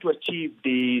want to achieve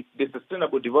the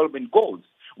Sustainable Development Goals,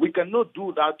 we cannot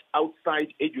do that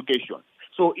outside education.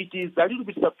 So it is a little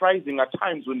bit surprising at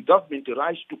times when government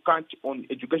rush to cut on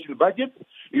education budgets,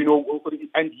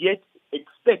 and yet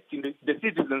expecting the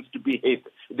citizens to behave,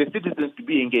 the citizens to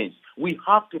be engaged. We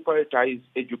have to prioritize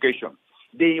education.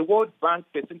 The World Bank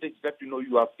percentage that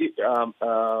you have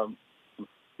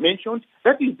mentioned,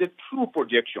 that is the true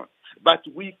projection. But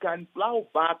we can plow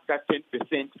back that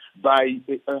 10% by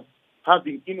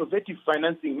having innovative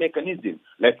financing mechanisms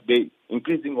like the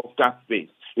increasing of tax base,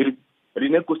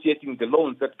 renegotiating the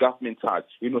loans that government has,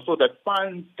 so that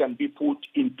funds can be put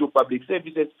into public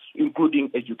services, including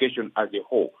education as a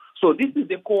whole. So this is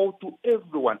a call to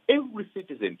everyone, every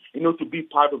citizen, to be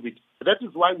part of it. That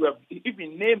is why we have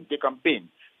even named the campaign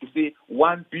to say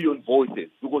 1 billion voices,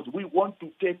 because we want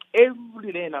to take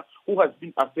every learner who has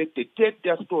been affected, take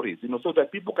their stories, so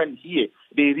that people can hear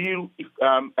the real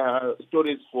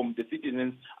stories from the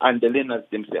citizens and the learners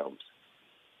themselves.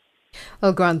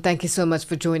 Well, Grant, thank you so much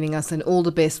for joining us and all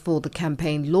the best for the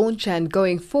campaign launch. And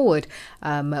going forward,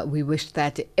 we wish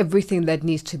that everything that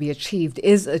needs to be achieved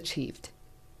is achieved.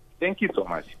 Thank you so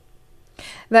much.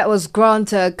 That was Grant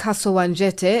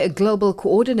Kasowanjete, a global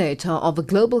coordinator of a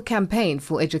global campaign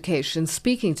for education,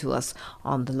 speaking to us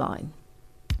on the line.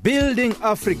 Building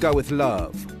Africa with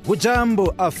love.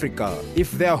 Hujambo Africa.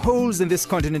 If there are holes in this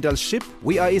continental ship,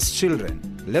 we are its children.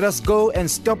 Let us go and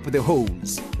stop the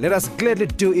holes. Let us gladly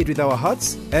do it with our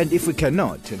hearts, and if we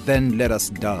cannot, then let us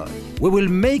die. We will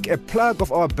make a plug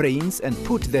of our brains and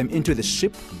put them into the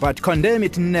ship, but condemn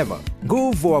it never.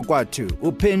 Nguvu wakwatu,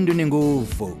 upendu ni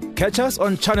nguvu. Catch us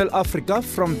on Channel Africa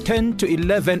from 10 to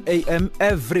 11 a.m.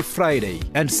 every Friday,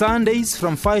 and Sundays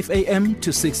from 5 a.m.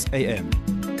 to 6 a.m.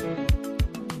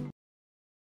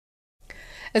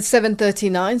 It's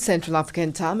 7:39 Central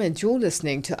African Time and you're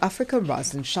listening to Africa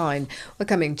Rise and Shine. We're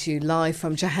coming to you live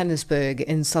from Johannesburg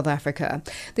in South Africa.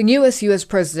 The newest US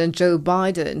President Joe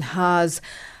Biden has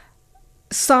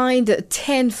signed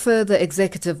 10 further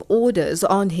executive orders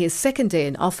on his second day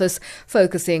in office,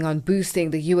 focusing on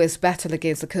boosting the U.S. battle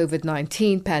against the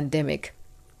COVID-19 pandemic.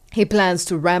 He plans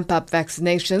to ramp up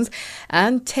vaccinations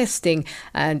and testing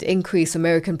and increase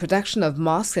American production of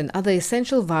masks and other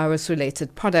essential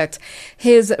virus-related products.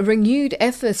 His renewed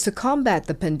efforts to combat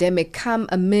the pandemic come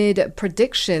amid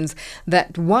predictions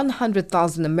that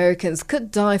 100,000 Americans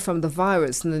could die from the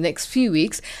virus in the next few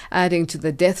weeks, adding to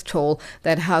the death toll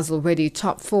that has already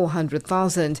topped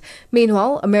 400,000.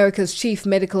 Meanwhile, America's chief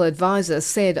medical advisor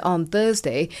said on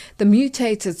Thursday the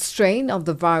mutated strain of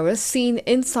the virus seen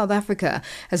in South Africa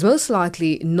has most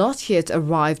likely not yet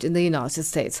arrived in the United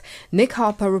States. Nick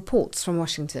Harper reports from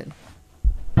Washington.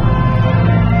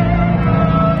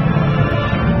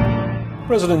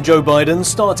 President Joe Biden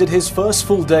started his first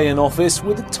full day in office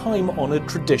with a time-honored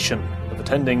tradition of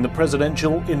attending the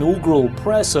presidential inaugural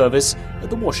prayer service at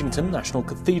the Washington National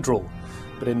Cathedral.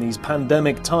 But in these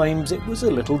pandemic times, it was a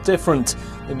little different,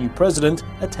 the new president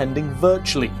attending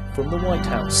virtually from the White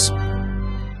House.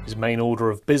 His main order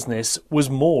of business was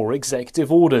more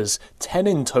executive orders, 10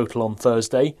 in total on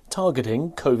Thursday,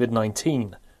 targeting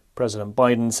COVID-19. President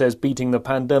Biden says beating the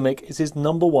pandemic is his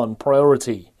number one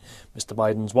priority. Mr.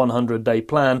 Biden's 100-day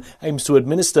plan aims to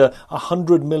administer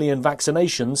 100 million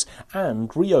vaccinations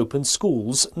and reopen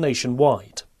schools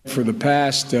nationwide. For the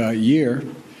past year,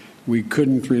 we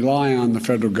couldn't rely on the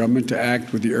federal government to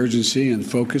act with the urgency and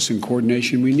focus and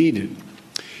coordination we needed.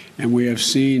 And we have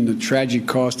seen the tragic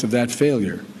cost of that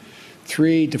failure.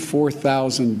 3,000 to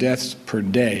 4,000 deaths per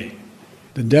day.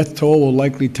 The death toll will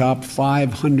likely top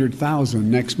 500,000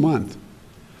 next month.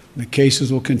 The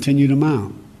cases will continue to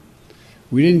mount.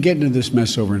 We didn't get into this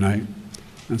mess overnight, and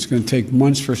it's going to take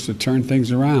months for us to turn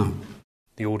things around.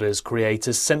 The orders create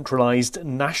a centralised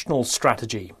national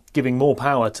strategy, giving more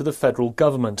power to the federal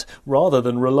government rather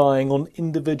than relying on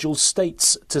individual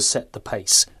states to set the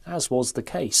pace, as was the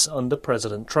case under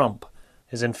President Trump.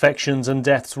 As infections and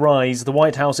deaths rise, the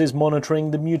White House is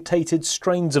monitoring the mutated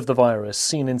strains of the virus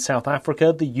seen in South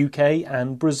Africa, the UK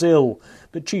and Brazil.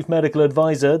 But Chief Medical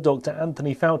Advisor Dr.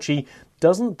 Anthony Fauci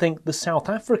doesn't think the South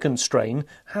African strain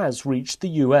has reached the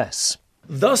US.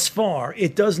 Thus far,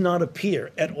 it does not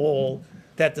appear at all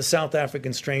that the South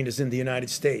African strain is in the United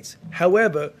States.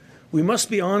 However, we must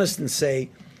be honest and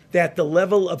say that the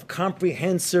level of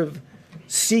comprehensive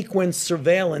sequence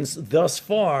surveillance thus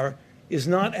far is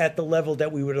not at the level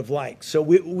that we would have liked. So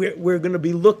we're going to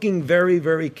be looking very,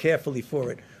 very carefully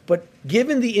for it. But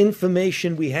given the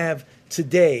information we have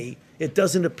today, it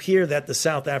doesn't appear that the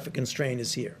South African strain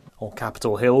is here. On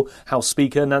Capitol Hill, House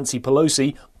Speaker Nancy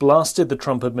Pelosi blasted the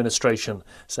Trump administration,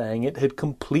 saying it had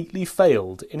completely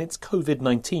failed in its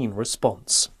COVID-19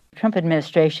 response. The Trump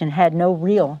administration had no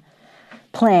real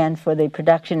plan for the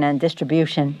production and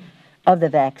distribution of the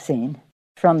vaccine.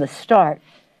 From the start,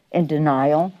 in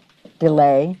denial,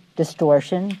 delay,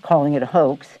 distortion, calling it a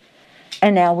hoax,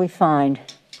 and now we find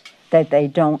that they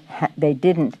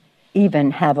didn't even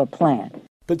have a plan.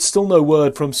 But still no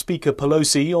word from Speaker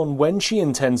Pelosi on when she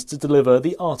intends to deliver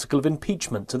the article of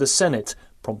impeachment to the Senate,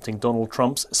 prompting Donald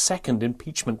Trump's second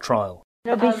impeachment trial.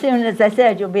 It'll be soon, as I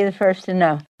said, you'll be the first to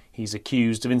know. He's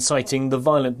accused of inciting the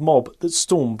violent mob that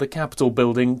stormed the Capitol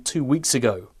building 2 weeks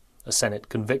ago. A Senate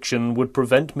conviction would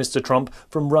prevent Mr. Trump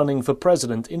from running for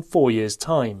president in 4 years'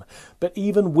 time. But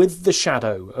even with the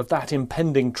shadow of that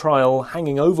impending trial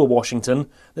hanging over Washington,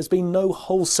 there's been no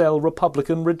wholesale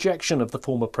Republican rejection of the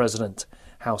former president.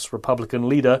 House Republican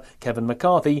leader Kevin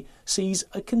McCarthy sees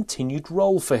a continued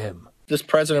role for him. This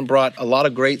president brought a lot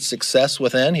of great success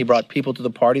within. He brought people to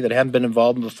the party that hadn't been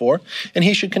involved before, and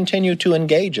he should continue to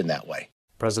engage in that way.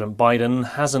 President Biden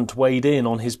hasn't weighed in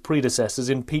on his predecessor's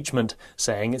impeachment,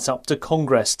 saying it's up to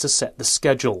Congress to set the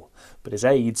schedule. But his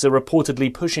aides are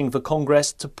reportedly pushing for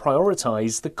Congress to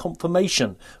prioritise the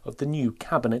confirmation of the new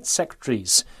cabinet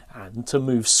secretaries and to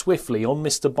move swiftly on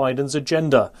Mr. Biden's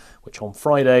agenda, which on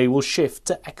Friday will shift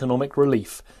to economic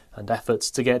relief and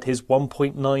efforts to get his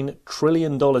 $1.9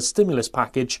 trillion stimulus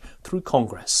package through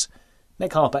Congress.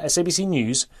 Nick Harper, SABC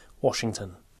News,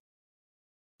 Washington.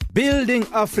 Building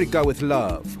Africa with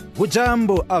love.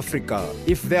 Hujambo, Africa.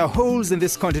 If there are holes in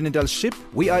this continental ship,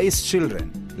 we are its children.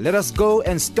 Let us go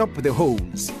and stop the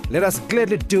holes. Let us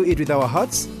gladly do it with our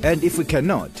hearts, and if we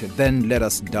cannot, then let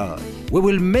us die. We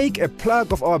will make a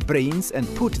plug of our brains and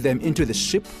put them into the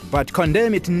ship, but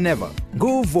condemn it never.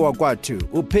 Nguvu wakwatu,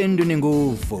 upendu ni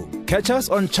nguvu. Catch us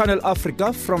on Channel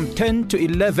Africa from 10 to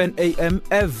 11 a.m.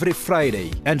 every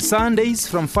Friday, and Sundays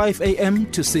from 5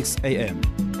 a.m. to 6 a.m.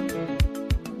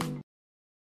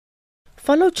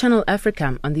 Follow Channel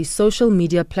Africa on these social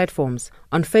media platforms.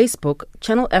 On Facebook,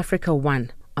 Channel Africa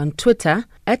 1. on Twitter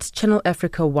 @Channel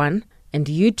Africa 1 and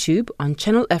YouTube on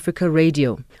Channel Africa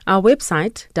Radio. Our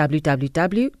website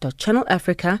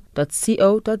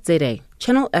www.channelafrica.co.za.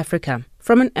 Channel Africa,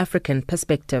 from an African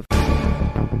perspective.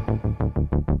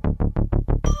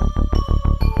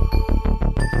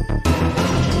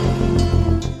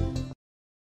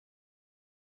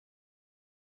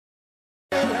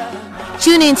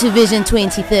 Tune in to Vision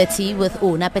 2030 with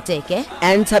Ona Pateke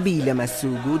and Tabile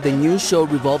Masugu, the new show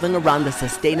revolving around the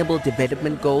Sustainable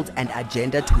Development Goals and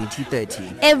Agenda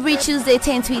 2030. Every Tuesday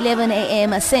 10 to 11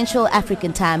 a.m. Central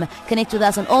African Time. Connect with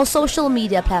us on all social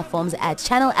media platforms at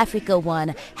Channel Africa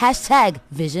 1,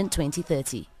 #Vision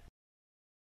 2030.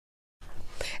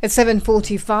 It's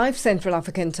 7:45 Central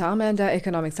African Time and our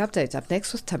economics update. Up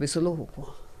next with Thabiso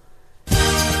Lohoko.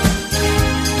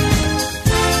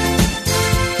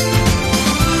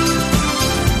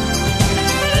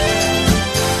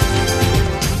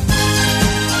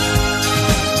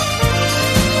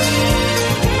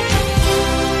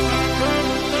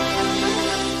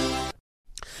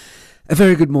 A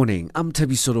very good morning. I'm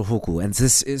Thabiso Lohoko and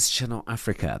this is Channel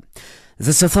Africa.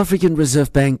 The South African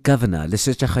Reserve Bank Governor,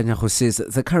 Lesetja Kganyago, says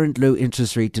the current low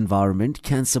interest rate environment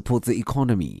can support the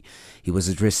economy. He was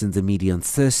addressing the media on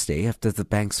Thursday after the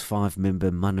bank's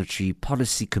 5-member Monetary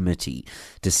Policy Committee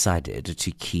decided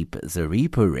to keep the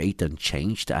repo rate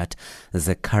unchanged at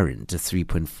the current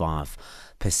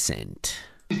 3.5%.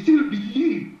 We still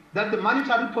believe that the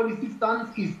monetary policy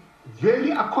stance is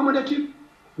very accommodative.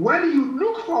 When you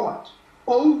look forward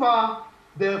over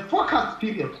the forecast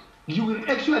period, you will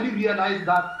actually realize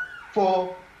that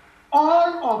for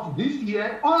all of this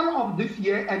year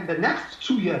and the next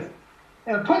 2 years,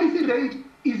 policy rate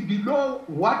is below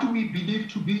what we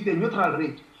believe to be the neutral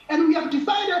rate. And we have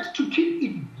decided to keep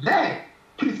it there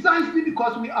precisely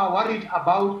because we are worried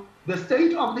about the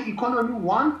state of the economy,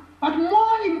 one, but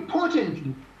more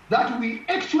importantly, that we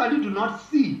actually do not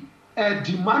see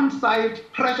demand side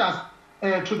pressures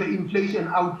to the inflation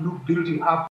outlook building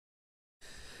up.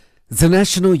 The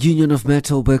National Union of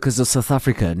Metal Workers of South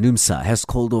Africa, NUMSA, has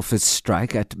called off its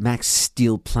strike at Max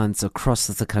Steel plants across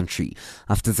the country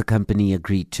after the company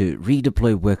agreed to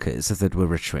redeploy workers that were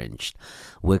retrenched.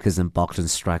 Workers embarked on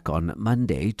strike on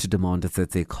Monday to demand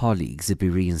that their colleagues be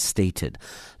reinstated.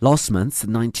 Last month,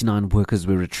 99 workers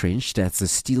were retrenched at the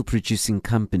steel producing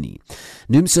company.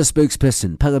 NUMSA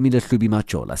spokesperson Phakamile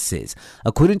Hlubi-Majola says,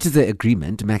 according to the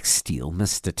agreement, Max Steel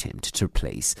must attempt to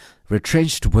replace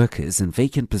retrenched workers in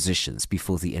vacant positions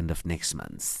before the end of next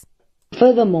month.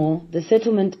 Furthermore, the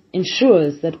settlement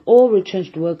ensures that all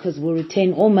retrenched workers will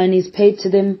retain all monies paid to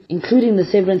them, including the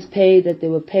severance pay that they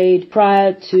were paid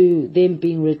prior to them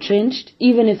being retrenched,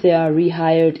 even if they are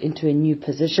rehired into a new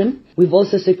position. We've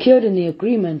also secured in the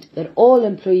agreement that all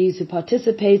employees who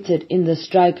participated in the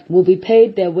strike will be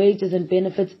paid their wages and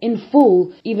benefits in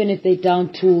full, even if they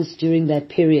down tools during that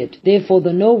period. Therefore,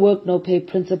 the no work, no pay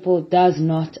principle does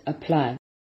not apply.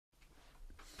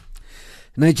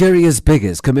 Nigeria's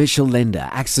biggest commercial lender,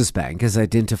 Access Bank, has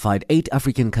identified 8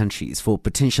 African countries for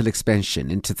potential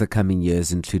expansion into the coming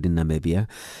years, including Namibia.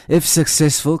 If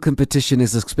successful, competition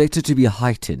is expected to be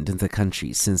heightened in the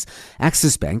country since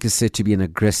Access Bank is said to be an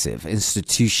aggressive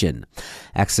institution.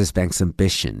 Access Bank's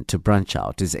ambition to branch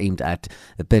out is aimed at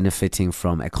benefiting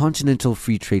from a continental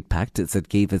free trade pact that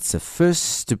gave its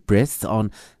first breath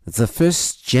on the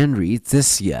 1st January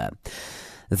this year.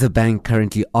 The bank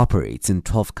currently operates in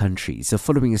 12 countries,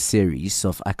 following a series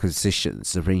of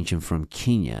acquisitions ranging from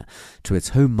Kenya to its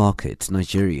home market,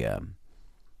 Nigeria.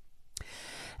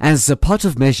 As a part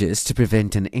of measures to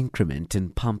prevent an increment in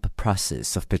pump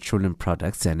prices of petroleum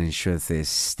products and ensure their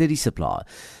steady supply,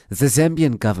 the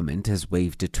Zambian government has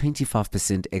waived a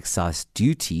 25% excise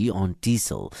duty on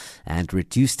diesel and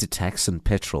reduced the tax on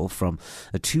petrol from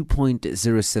 2.07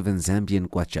 Zambian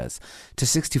kwachas to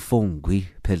 64 ngwi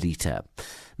per litre.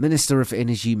 Minister of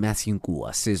Energy Matthew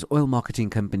Ngua says oil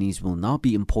marketing companies will now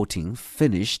be importing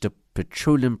finished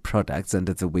petroleum products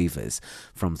under the waivers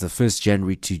from the 1st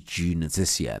January to June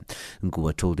this year.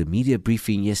 Ngua told a media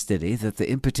briefing yesterday that the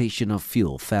importation of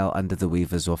fuel fell under the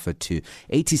waivers offered to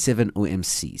 87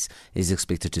 OMCs is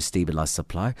expected to stabilize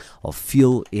supply of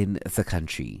fuel in the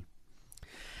country.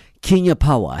 Kenya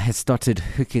Power has started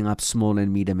hooking up small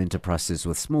and medium enterprises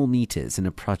with small meters in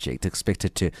a project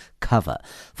expected to cover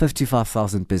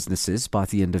 55,000 businesses by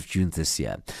the end of June this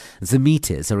year. The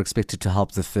meters are expected to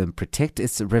help the firm protect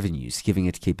its revenues, giving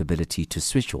it capability to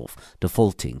switch off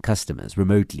defaulting customers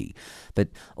remotely, but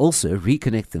also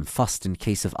reconnect them fast in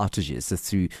case of outages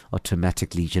through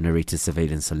automatically generated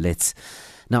surveillance alerts.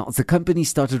 Now, the company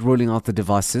started rolling out the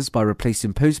devices by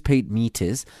replacing postpaid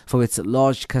meters for its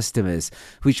large customers,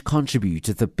 which contribute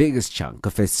to the biggest chunk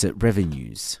of its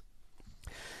revenues.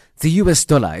 The US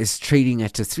dollar is trading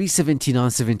at a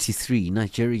 379.73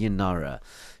 Nigerian naira,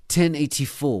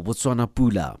 10.84 Botswana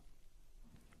pula,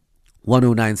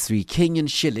 1093 Kenyan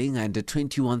shilling and a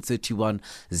 2131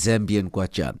 Zambian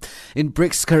kwacha. In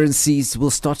BRICS currencies,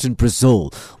 we'll start in Brazil.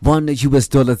 $1 US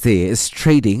there is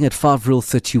trading at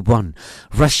 5.31.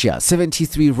 Russia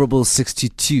 73 rubles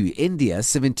 62. India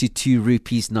 72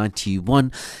 rupees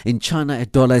 91. In China, a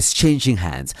dollar is changing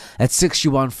hands at 6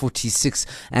 yuan 46,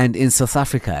 and in South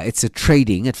Africa it's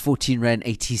trading at 14 rand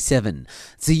 87.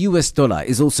 The US dollar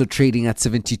is also trading at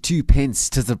 72 pence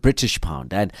to the British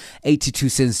pound and 82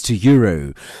 cents to euro.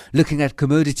 Looking at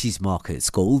commodities markets,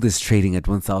 gold is trading at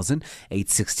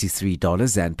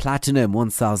 $1,863 and platinum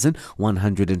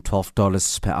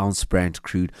 $1,112 per ounce. Brent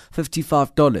crude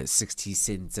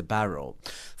 $55.60 a barrel.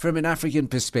 From an African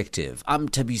perspective, I'm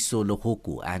Tabiso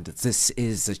Lohoku and this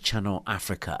is Channel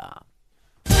Africa.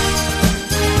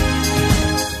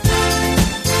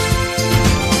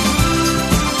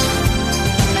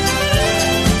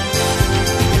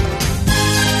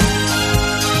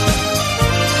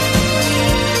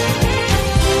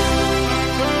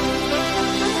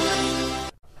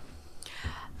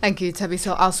 Thank you,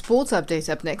 Tabiso. Our sports update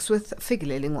up next with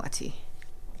Figile Lingwati.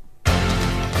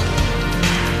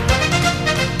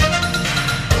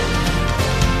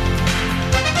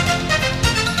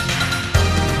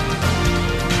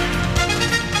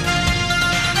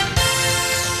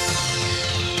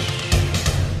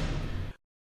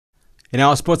 In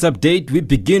our sports update, we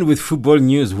begin with football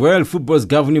news. World Football's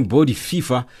governing body,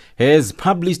 FIFA, has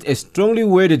published a strongly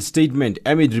worded statement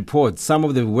amid reports some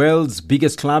of the world's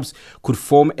biggest clubs could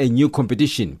form a new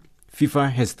competition.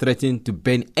 FIFA has threatened to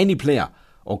ban any player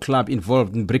or club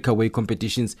involved in breakaway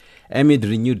competitions amid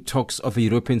renewed talks of a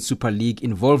European Super League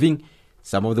involving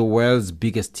some of the world's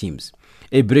biggest teams.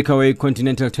 A breakaway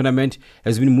continental tournament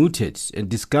has been mooted and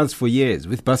discussed for years,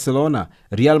 with Barcelona,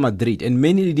 Real Madrid and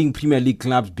many leading Premier League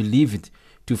clubs believed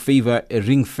to favour a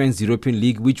ring-fenced European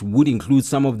League which would include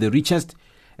some of the richest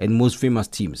and most famous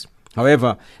teams.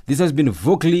 However, this has been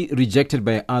vocally rejected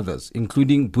by others,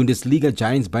 including Bundesliga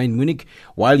giants Bayern Munich,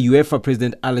 while UEFA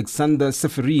President Alexander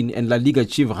Seferin and La Liga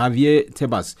chief Javier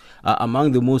Tebas are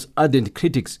among the most ardent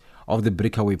critics of the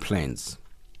breakaway plans.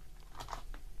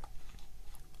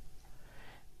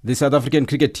 The South African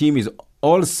cricket team is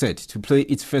all set to play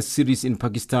its first series in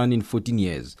Pakistan in 14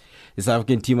 years. The South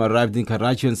African team arrived in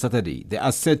Karachi on Saturday. They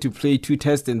are set to play 2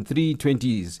 tests and 3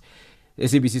 20s.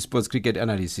 SABC Sports cricket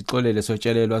analyst Xolele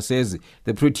Sochalelwa says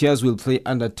the Proteas will play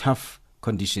under tough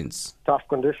conditions. Tough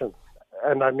conditions.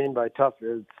 And I mean by tough,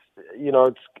 it's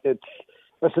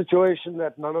a situation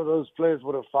that none of those players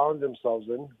would have found themselves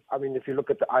in. I mean, if you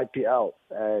look at the IPL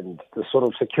and the sort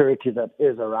of security that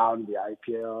is around the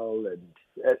IPL, and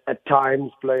at times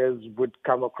players would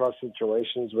come across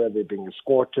situations where they're being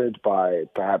escorted by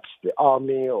perhaps the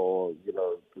army or,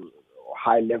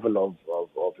 high level of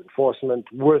enforcement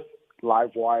with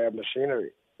live wire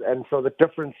machinery. And so the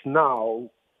difference now,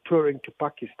 touring to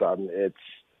Pakistan, it's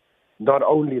not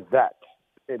only that,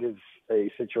 it is a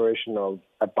situation of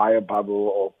a biobubble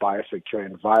or biosecure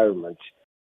environment.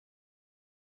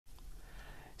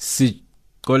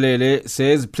 Kolele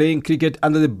says playing cricket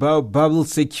under the biobubble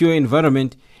secure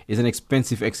environment is an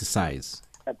expensive exercise.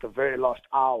 At the very last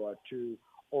hour to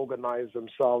organize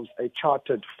themselves a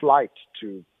chartered flight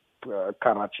to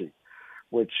Karachi,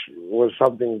 which was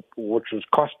something which was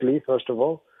costly, first of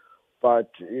all, but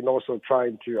in also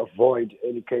trying to avoid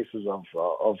any cases of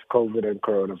COVID and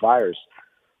coronavirus.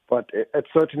 But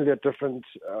it's certainly a different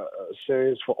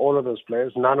series for all of those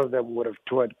players. None of them would have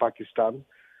toured Pakistan.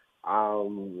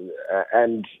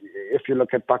 And if you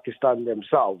look at Pakistan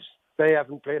themselves, they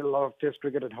haven't played a lot of Test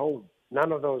cricket at home.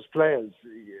 None of those players,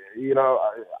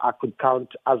 I could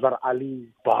count Azhar Ali,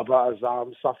 Baba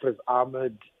Azam, Safriz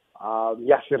Ahmed,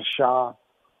 Yasir Shah,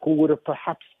 who would have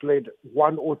perhaps played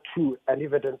 1 or 2 and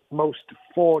even at most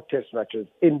 4 Test matches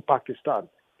in Pakistan.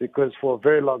 Because for a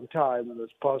very long time, in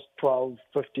this past 12,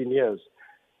 15 years,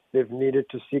 they've needed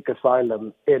to seek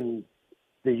asylum in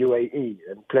the UAE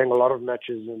and playing a lot of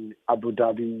matches in Abu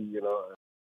Dhabi,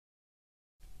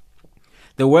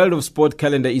 The world of sport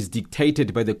calendar is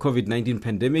dictated by the COVID-19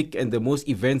 pandemic, and the most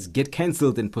events get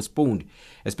cancelled and postponed,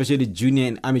 especially junior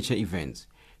and amateur events.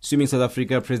 Swimming South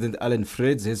Africa President Alan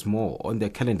Freds has more on their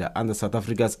calendar under South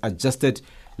Africa's adjusted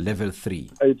Level 3.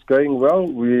 It's going well.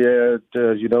 We had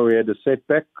a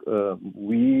setback.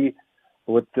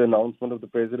 With the announcement of the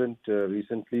President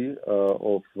recently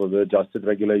of the adjusted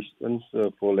regulations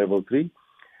for Level 3,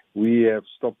 We have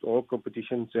stopped all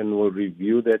competitions and will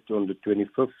review that on the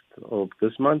 25th of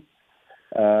this month.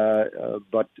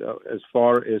 But as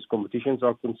far as competitions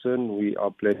are concerned, we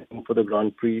are planning for the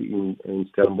Grand Prix in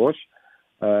Stellenbosch.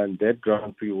 And that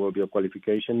Grand Prix will be a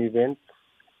qualification event.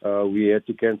 We had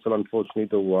to cancel, unfortunately,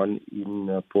 the one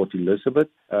in Port Elizabeth.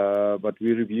 But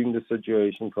we're reviewing the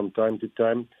situation from time to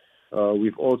time.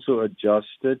 We've also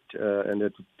adjusted, and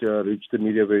that will reach the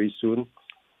media very soon,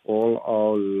 all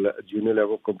our junior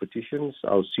level competitions.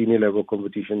 Our senior level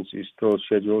competitions is still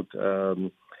scheduled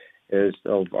as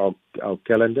of our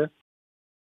calendar.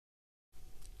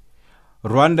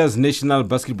 Rwanda's national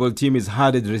basketball team is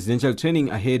hard at residential training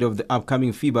ahead of the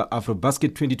upcoming FIBA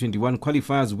AfroBasket 2021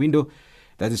 qualifiers window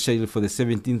that is scheduled for the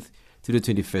 17th to the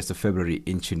 21st of February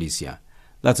in Tunisia.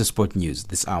 That's the sport news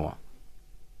this hour.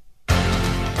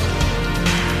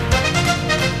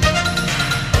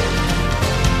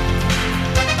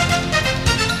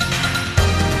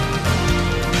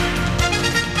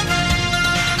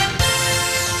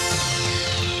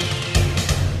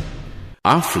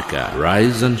 Africa,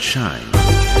 rise and shine.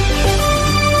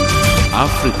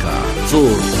 Africa,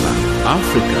 zorka.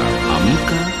 Africa,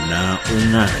 amka na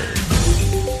ung'are.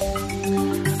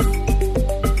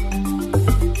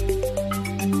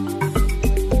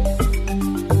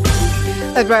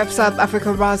 That wraps up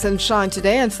Africa Rise and Shine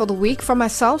today and for the week. From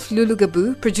myself, Lulu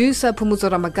Gabu, producer Pumuzo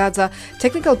Ramagaza,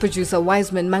 technical producer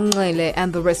Wiseman Manglele,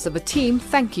 and the rest of the team,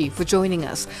 thank you for joining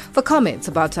us. For comments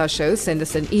about our show, send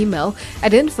us an email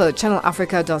at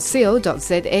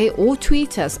info@channelafrica.co.za or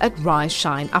tweet us at Rise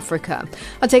Shine Africa.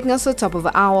 And taking us to the top of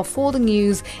the hour for the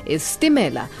news is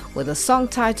Stimela with a song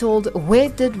titled Where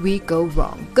Did We Go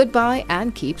Wrong? Goodbye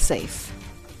and keep safe.